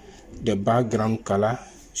the background color,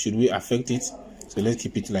 should we affect it? So let's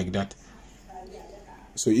keep it like that.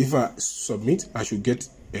 So if I submit, I should get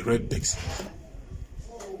a red text.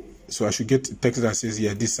 So I should get a text that says,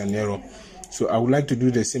 yeah, this is an error. So I would like to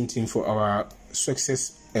do the same thing for our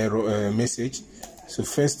success error message. So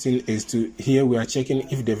first thing is to, here we are checking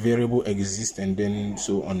if the variable exists, and then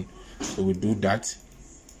so on. So we do that.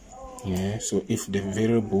 Yeah, so if the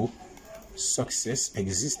variable success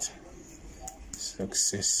exists,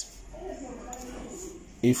 success,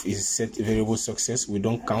 if it's set variable success, we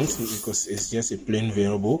don't count because it's just a plain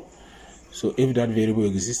variable. So if that variable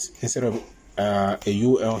exists, instead of a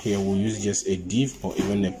UL here, we'll use just a div or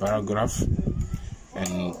even a paragraph,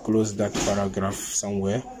 and close that paragraph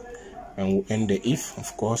somewhere, and we'll end the if,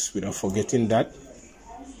 of course, without forgetting that.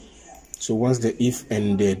 So once the if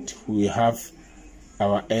ended, we have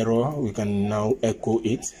our error. We can now echo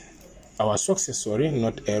it, our success, sorry,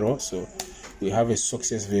 not error. So we have a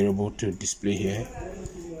success variable to display here.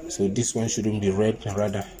 So this one shouldn't be red,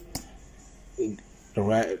 rather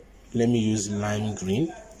right, let me use lime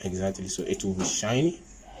green, exactly, so it will be shiny.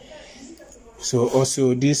 So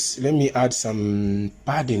also this, let me add some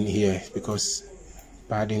padding here, because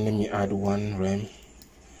padding, let me add 1 rem,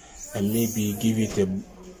 and maybe give it a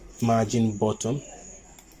margin bottom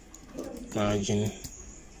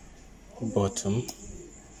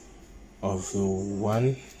of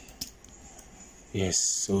 1. Yes,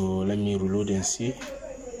 so let me reload and see.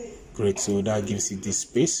 Great, so that gives it this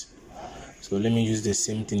space. So let me use the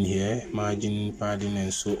same thing here, margin padding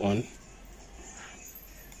and so on.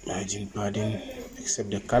 Margin padding, except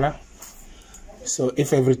the color. So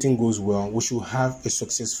if everything goes well, we should have a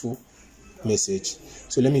successful message.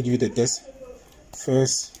 So let me give you the test.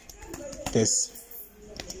 First test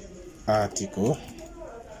article,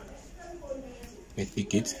 let me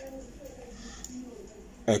pick it,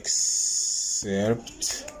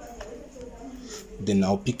 except Then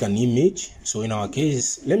I'll pick an image. So in our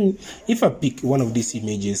case, if I pick one of these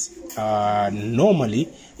images, normally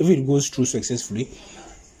if it goes through successfully,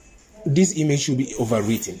 this image should be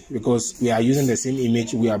overwritten because we are using the same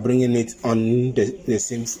image. We are bringing it on in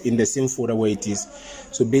the same folder where it is.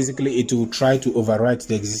 So basically it will try to overwrite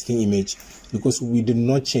the existing image because we did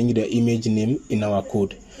not change the image name in our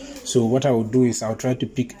code. So what I will do is I'll try to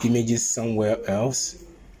pick images somewhere else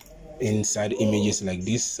inside images like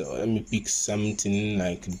this. So let me pick something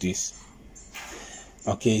like this.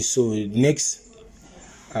 Okay, so next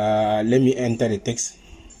let me enter the text.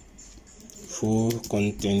 Full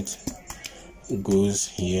content goes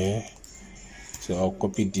here. So I'll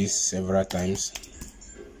copy this several times,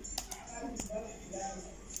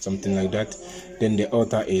 something like that. Then the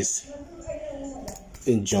author is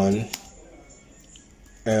John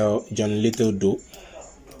Little Doe,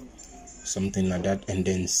 something like that, and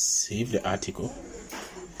then save the article.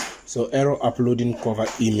 So error uploading cover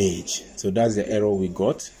image. So that's the error we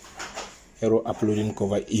got. Error uploading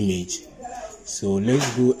cover image. So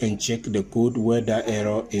let's go and check the code where that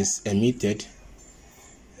error is emitted.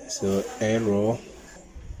 So error,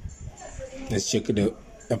 let's check the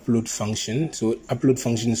upload function. So upload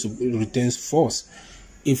function returns false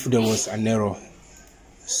if there was an error.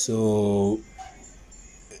 So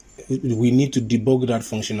we need to debug that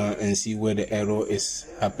function and see where the error is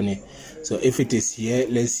happening. So if it is here,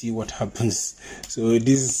 let's see what happens. So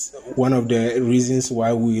this is one of the reasons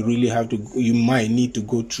why we really have to, you might need to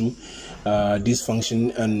go through this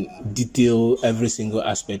function and detail every single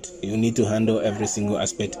aspect. You need to handle every single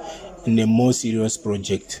aspect in a more serious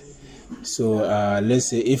project. So let's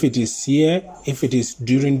say if it is here, if it is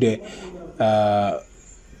during the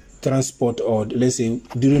transport, or let's say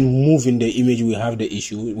during moving the image we have the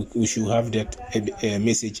issue, we should have that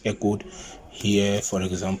message echoed here, for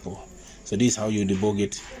example. So this is how you debug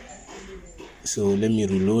it. So let me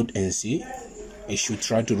reload and see. I should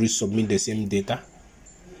try to resubmit the same data,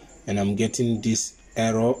 and I'm getting this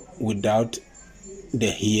error without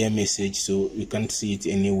the here message, so you can't see it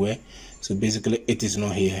anywhere. So basically it is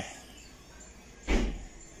not here.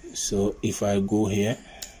 So if I go here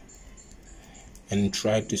and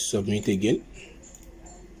try to submit again,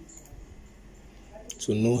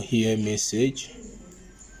 so no here message.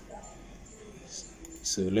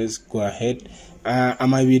 So let's go ahead. I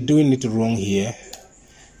might be doing it wrong here,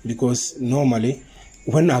 because normally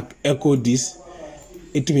when I echo this,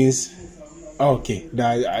 it means okay,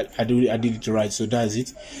 that I did it right. So that's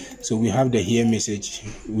it. So we have the here message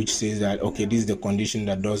which says that okay, this is the condition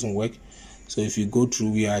that doesn't work. So if you go through,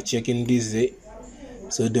 we are checking this.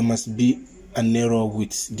 So there must be an error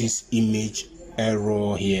with this image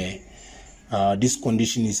error here. This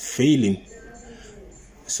condition is failing.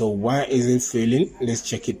 So why is it failing? Let's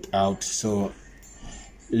check it out. So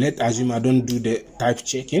let's assume I don't do the type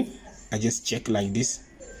checking. I just check like this,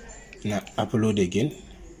 and I upload again,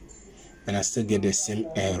 and I still get the same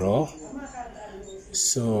error.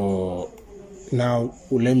 So now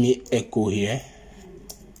let me echo here,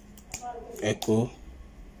 echo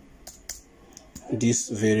this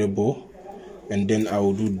variable, and then I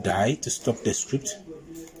will do die to stop the script,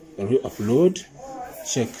 re-upload,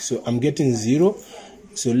 check. So I'm getting 0.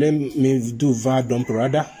 So let me do var dump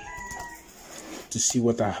rather to see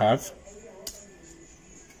what I have.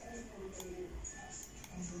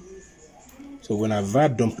 So when I var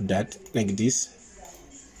dump that like this,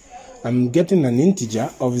 I'm getting an integer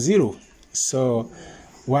of 0. So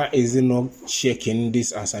why is it not checking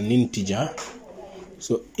this as an integer?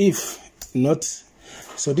 So if not,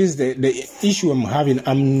 so this is the issue I'm having.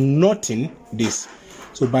 I'm noting this.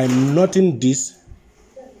 So by noting this,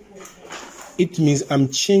 it means I'm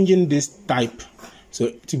changing this type.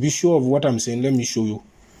 So to be sure of what I'm saying, let me show you.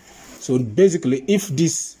 So basically, if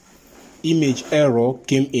this image error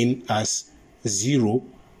came in as 0,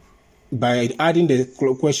 by adding the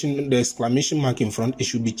question, the exclamation mark in front, it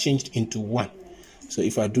should be changed into 1. So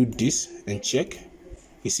if I do this and check,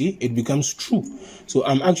 you see, it becomes true. So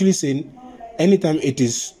I'm actually saying anytime it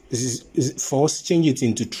is false, change it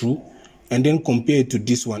into true, and then compare it to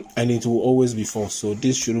this one, and it will always be false. So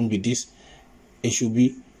this shouldn't be this. It should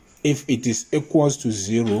be, if it is equals to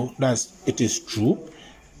 0, that's it is true,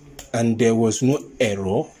 and there was no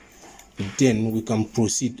error, then we can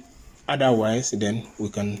proceed. Otherwise, then we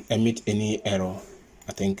can emit any error.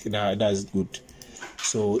 I think that's good.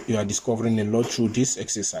 So you are discovering a lot through this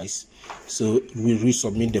exercise. So we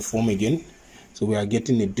resubmit the form again. So we are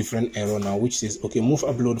getting a different error now, which says okay, move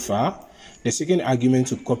upload file. The second argument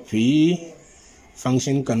to copy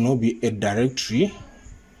function cannot be a directory.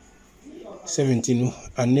 17,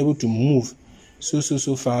 unable to move so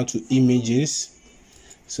file to images.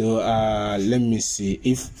 So let me see.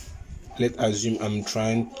 Let's assume I'm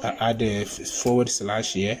trying to add a forward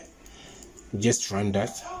slash here. Just run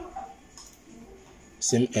that.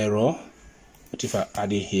 Same error. What if I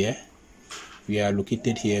add it here? We are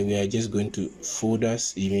located here. We are just going to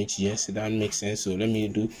folders image. Yes, that makes sense. So let me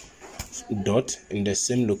do dot in the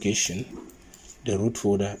same location, the root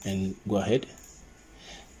folder, and go ahead.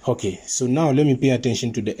 Okay, so now let me pay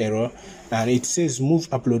attention to the error, and it says move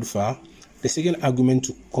upload file. The second argument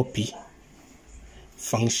to copy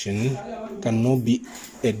function cannot be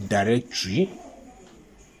a directory.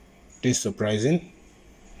 This is surprising.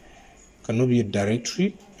 Cannot be a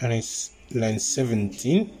directory, and it's line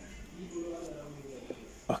 17.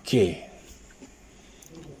 Okay,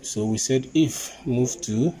 so we said if move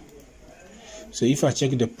to, so if I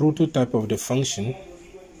check the prototype of the function,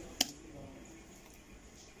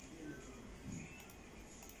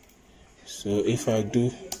 so if I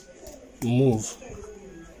do move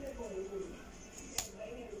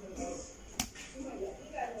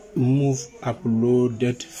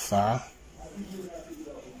uploaded file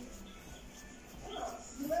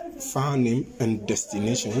name and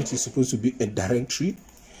destination, which is supposed to be a directory.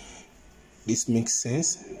 This makes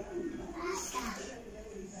sense.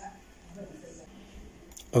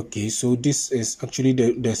 Okay, so this is actually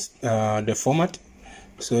the format.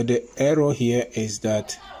 So the error here is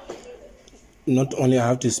that not only I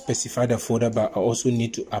have to specify the folder, but I also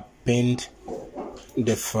need to append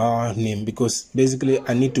the file name, because basically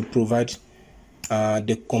I need to provide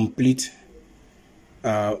the complete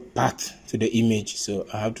path to the image. So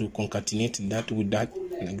I have to concatenate that with that,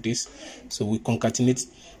 like this. So we concatenate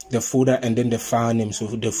the folder and then the file name, so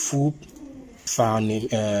the full file name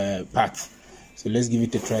path. So let's give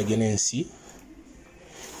it a try again and see.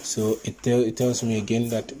 So it tells me again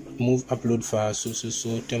that move upload file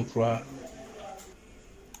so temporal.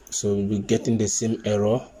 So we're getting the same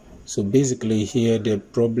error. So basically here the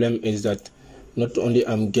problem is that not only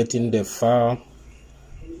I'm getting the file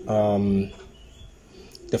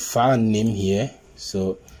name here.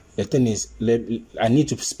 So the thing is, I need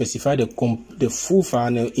to specify the full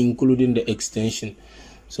file name including the extension.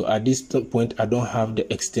 So at this point I don't have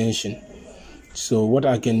the extension. So what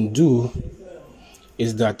I can do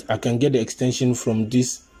is that I can get the extension from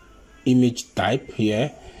this image type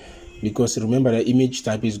here, because remember the image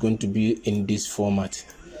type is going to be in this format.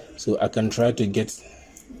 So I can try to get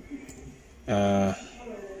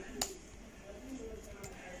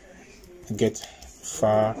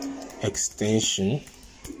file extension.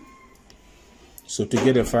 So to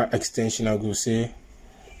get a file extension, I will say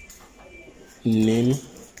name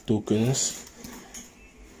tokens,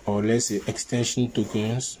 or let's say extension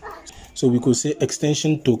tokens. So we could say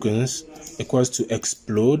extension tokens equals to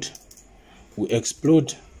explode. We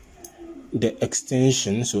explode the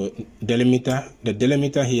extension, so delimiter. The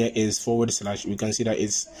delimiter here is forward slash. We can see that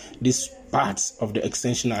it's this parts of the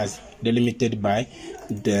extension as delimited by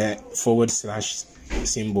the forward slash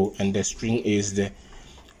symbol, and the string is the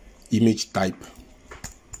image type.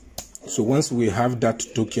 So once we have that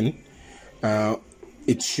token,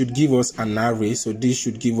 it should give us an array. So this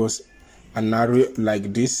should give us an array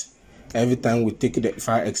like this. Every time we take the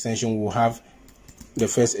file extension, we'll have the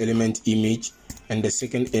first element image, and the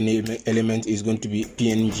second element is going to be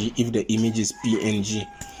PNG if the image is PNG.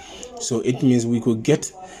 So it means we could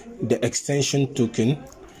get the extension token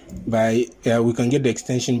by we can get the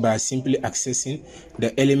extension by simply accessing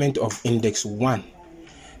the element of index 1,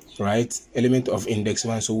 right? Element of index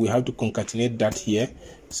 1. So we have to concatenate that here.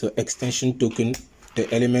 So extension token,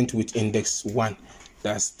 the element with index 1,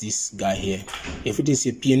 that's this guy here. If it is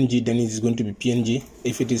a PNG, then it is going to be PNG.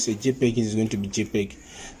 If it is a JPEG, it is going to be JPEG.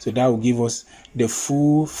 So that will give us the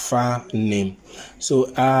full file name.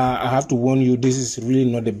 So I have to warn you, this is really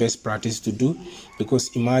not the best practice to do, because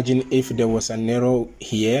imagine if there was an error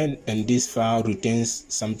here and this file returns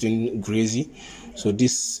something crazy. So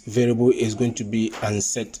this variable is going to be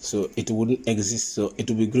unset, so it wouldn't exist. So it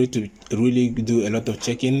would be great to really do a lot of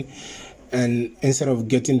checking. And instead of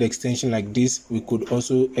getting the extension like this, we could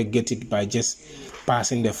also get it by just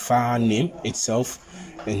passing the file name itself,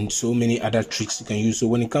 and so many other tricks you can use. So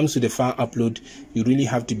when it comes to the file upload, you really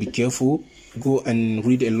have to be careful. Go and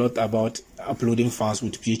read a lot about uploading files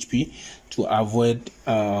with PHP to avoid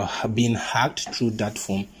being hacked through that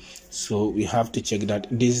form. So we have to check that.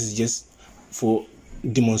 This is just for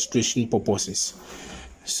demonstration purposes.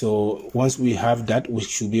 So once we have that, we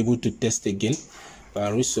should be able to test again by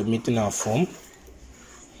resubmitting our form.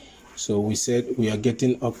 So we said we are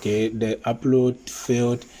getting okay, the upload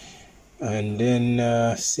failed, and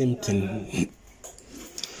then same thing.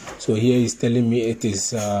 So here is telling me it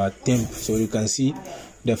is temp. So you can see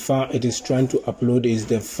the file it is trying to upload is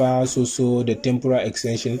the file so the temporal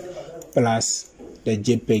extension plus the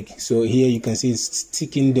JPEG. So here you can see it's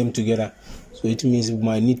sticking them together, so it means we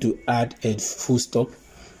might need to add a full stop.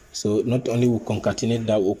 So not only will concatenate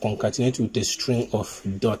that, will concatenate with a string of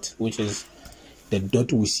dot, which is the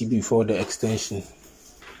dot we see before the extension.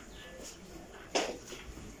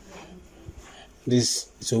 This,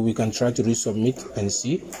 so we can try to resubmit and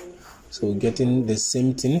see. So getting the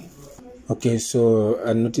same thing. Okay, so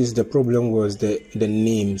I noticed the problem was the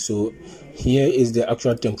name. So here is the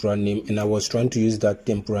actual temporal name, and I was trying to use that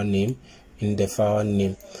temporal name in the file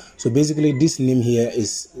name. So basically this name here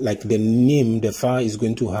is like the name the file is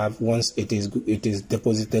going to have once it is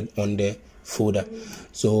deposited on the folder.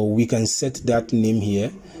 So we can set that name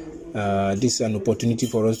here. This is an opportunity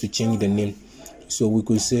for us to change the name. So we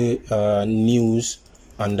could say news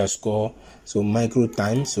underscore, so micro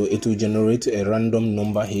time, so it will generate a random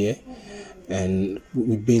number here, and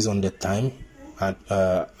based on the time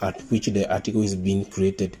at which the article is being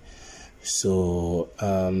created. So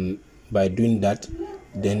by doing that,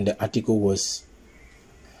 then the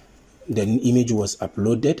image was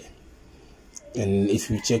uploaded, and if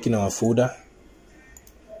you check in our folder,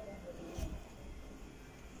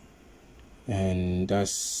 and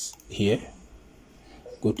that's here,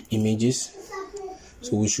 go to images,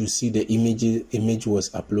 so we should see the image was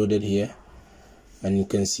uploaded here, and you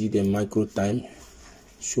can see the micro time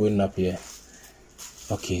showing up here.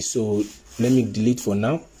 Okay, so let me delete for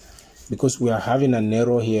now, because we are having an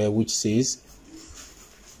error here which says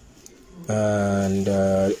and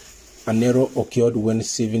an error occurred when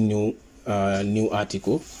saving new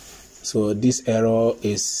article. So this error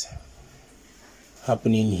is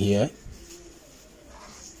happening here.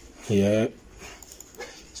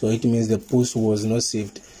 So it means the post was not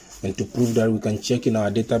saved, and to prove that, we can check in our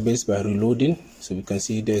database by reloading. So we can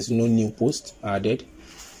see there's no new post added.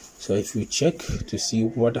 So if we check to see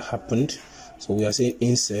what happened, so we are saying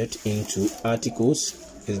insert into articles.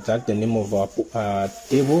 Is that the name of our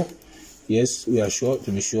table? Yes, we are sure.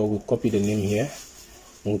 To be sure, we copy the name here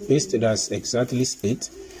and we paste it as exactly state.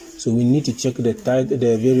 So we need to check the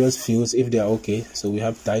various fields if they are okay. So we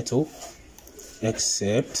have title,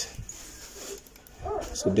 except,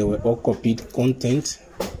 so they were all copied. Content,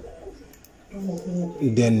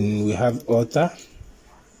 then we have author,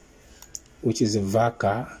 which is a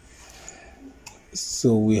varchar.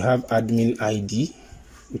 So we have admin ID,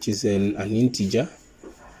 which is an integer.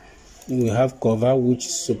 We have cover, which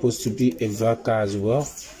is supposed to be a varchar as well.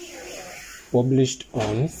 Published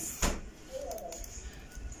on,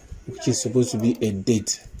 which is supposed to be a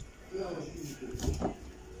date.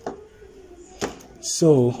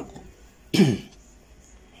 So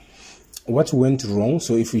what went wrong?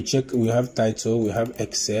 So if we check, we have title, we have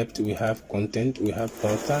except, we have content, we have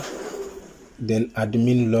author, then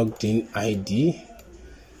admin logged in ID.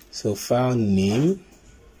 So file name,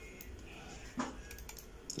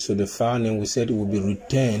 so the file name we said will be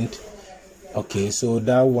returned. Okay, so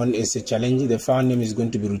that one is a challenge. The file name is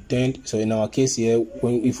going to be returned. So in our case here,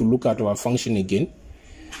 if we look at our function again,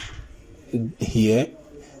 here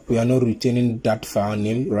we are not returning that file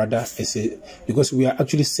name, rather because we are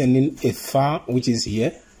actually sending a file which is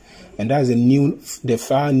here, and that's the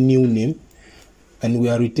file new name, and we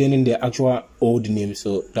are returning the actual old name.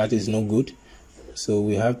 So that is not good. So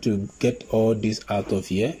we have to get all this out of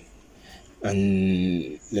here,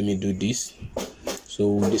 and let me do this.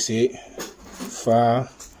 So we say file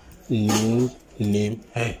new name.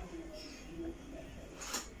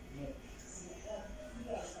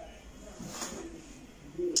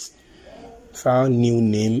 File new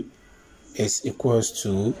name is equals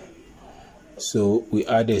to, so we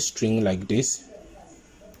add a string like this,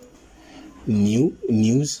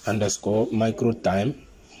 news underscore micro time,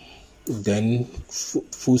 then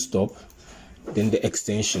full stop, then the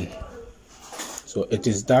extension. So it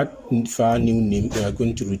is that file new name we are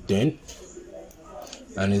going to return,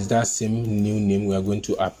 and it's that same new name we are going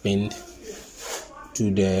to append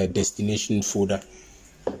to the destination folder.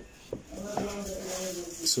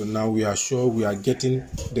 So now we are sure we are getting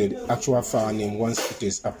the actual file name once it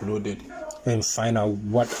is uploaded, and find out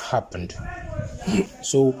what happened.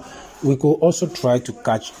 So we could also try to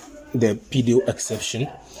catch the PDO exception.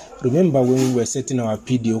 Remember, when we were setting our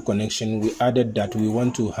PDO connection, we added that we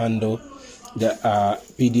want to handle the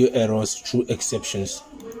PDO errors through exceptions.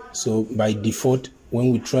 So by default,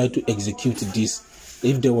 when we try to execute this,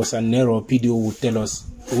 if there was an error, PDO will tell us,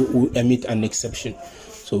 will emit an exception.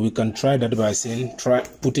 So we can try that by saying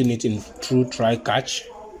putting it in through try catch,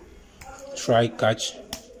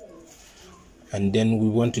 and then we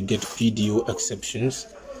want to get PDO exceptions.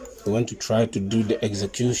 We want to try to do the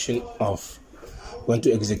execution of want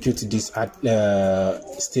to execute this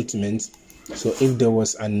statement. So if there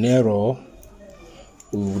was an error,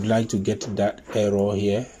 we would like to get that error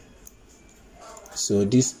here. So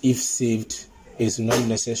this if saved is not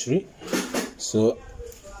necessary, so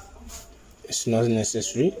it's not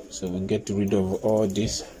necessary, so we get rid of all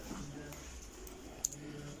this.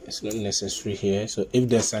 It's not necessary here. So if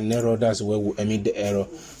there's an error, that's where we emit the error.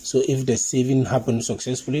 So if the saving happened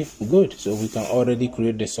successfully, good, so we can already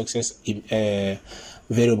create the success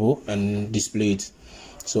variable and display it.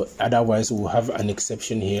 So otherwise we'll have an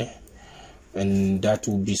exception here, and that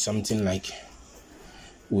will be something like,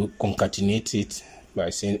 we'll concatenate it by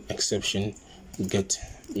saying exception get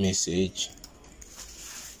message,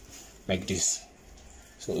 like this.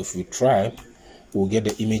 So if we try, we'll get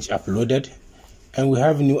the image uploaded and we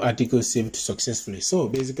have new article saved successfully. So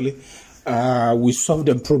basically we solved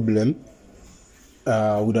the problem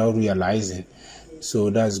without realizing. So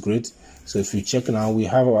that's great. So if you check now, we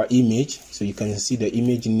have our image, so you can see the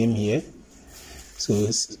image name here. So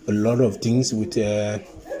it's a lot of things with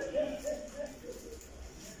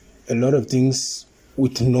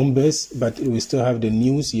numbers, but we still have the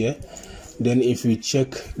news here. Then if we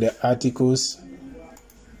check the articles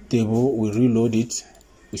table, we reload it,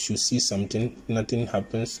 we should see something. Nothing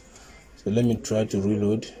happens. So let me try to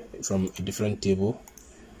reload from a different table.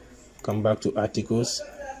 Come back to articles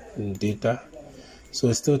and data. So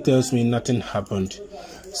it still tells me nothing happened.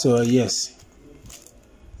 So yes.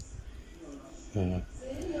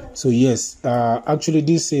 So yes, actually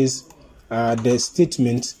this says the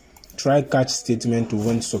statement, try catch statement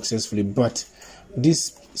went successfully, but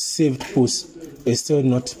this saved post is still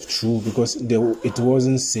not true because it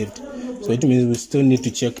wasn't saved. So it means we still need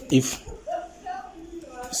to check if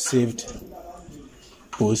saved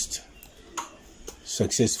post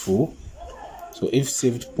successful. So if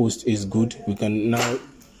saved post is good, we can now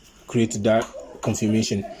create that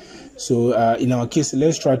confirmation. So in our case,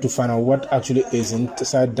 let's try to find out what actually is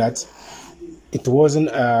inside that. It wasn't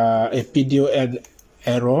a PDO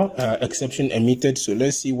error exception emitted. So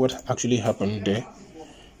let's see what actually happened there.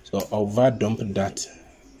 So I'll var dump that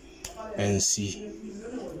and see,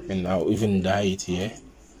 and I'll even die it here.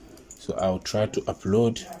 So I'll try to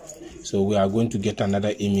upload. So we are going to get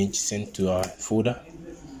another image sent to our folder.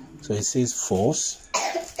 So it says false.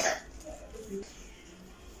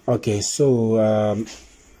 Okay, so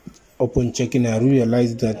upon checking, I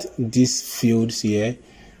realized that these fields here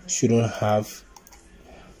shouldn't have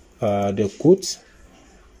the quotes.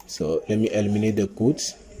 So let me eliminate the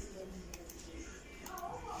quotes.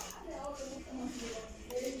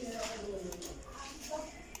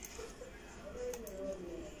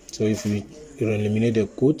 So if we eliminate the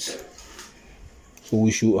quotes, so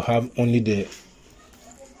we should have only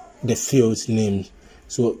the fields names.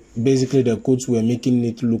 So basically the quotes were making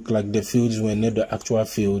it look like the fields were not the actual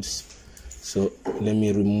fields. So let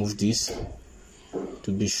me remove this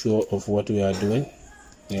to be sure of what we are doing.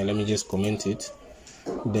 Yeah, let me just comment it,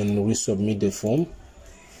 then resubmit the form.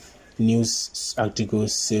 News article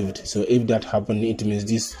saved. So if that happened, it means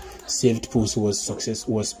this saved post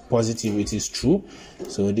was positive, it is true.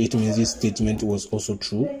 So it means this statement was also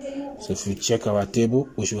true. So if you check our table,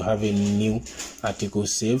 we should have a new article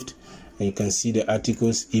saved, and you can see the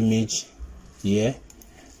article's image here.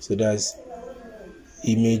 So that's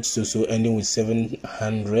image so ending with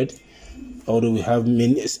 700. Although we have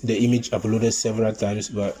the image uploaded several times,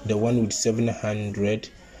 but the one with 700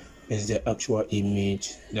 is the actual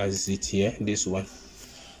image. That's it here, this one.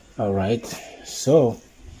 All right, so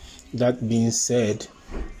that being said,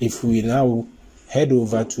 if we now head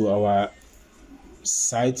over to our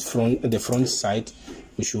site, the front site,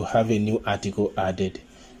 we should have a new article added,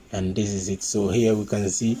 and this is it. So here we can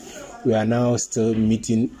see we are now still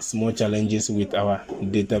meeting small challenges with our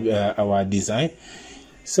data, our design.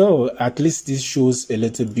 So at least this shows a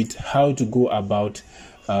little bit how to go about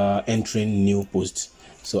entering new posts.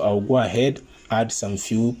 So I'll go ahead, add some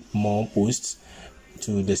few more posts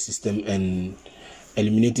to the system and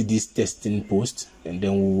eliminate this testing post, and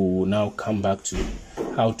then we will now come back to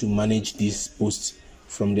how to manage these posts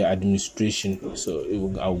from the administration. So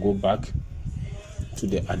I'll go back to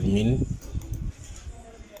the admin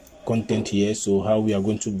content here. So how we are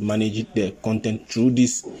going to manage the content through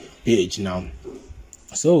this page now.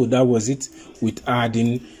 So that was it with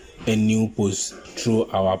adding a new post through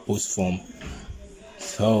our post form.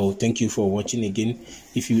 So thank you for watching again.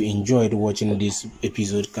 If you enjoyed watching this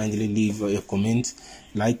episode, kindly leave a comment,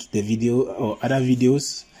 like the video or other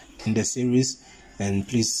videos in the series, and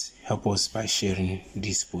please help us by sharing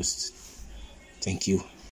these posts. Thank you.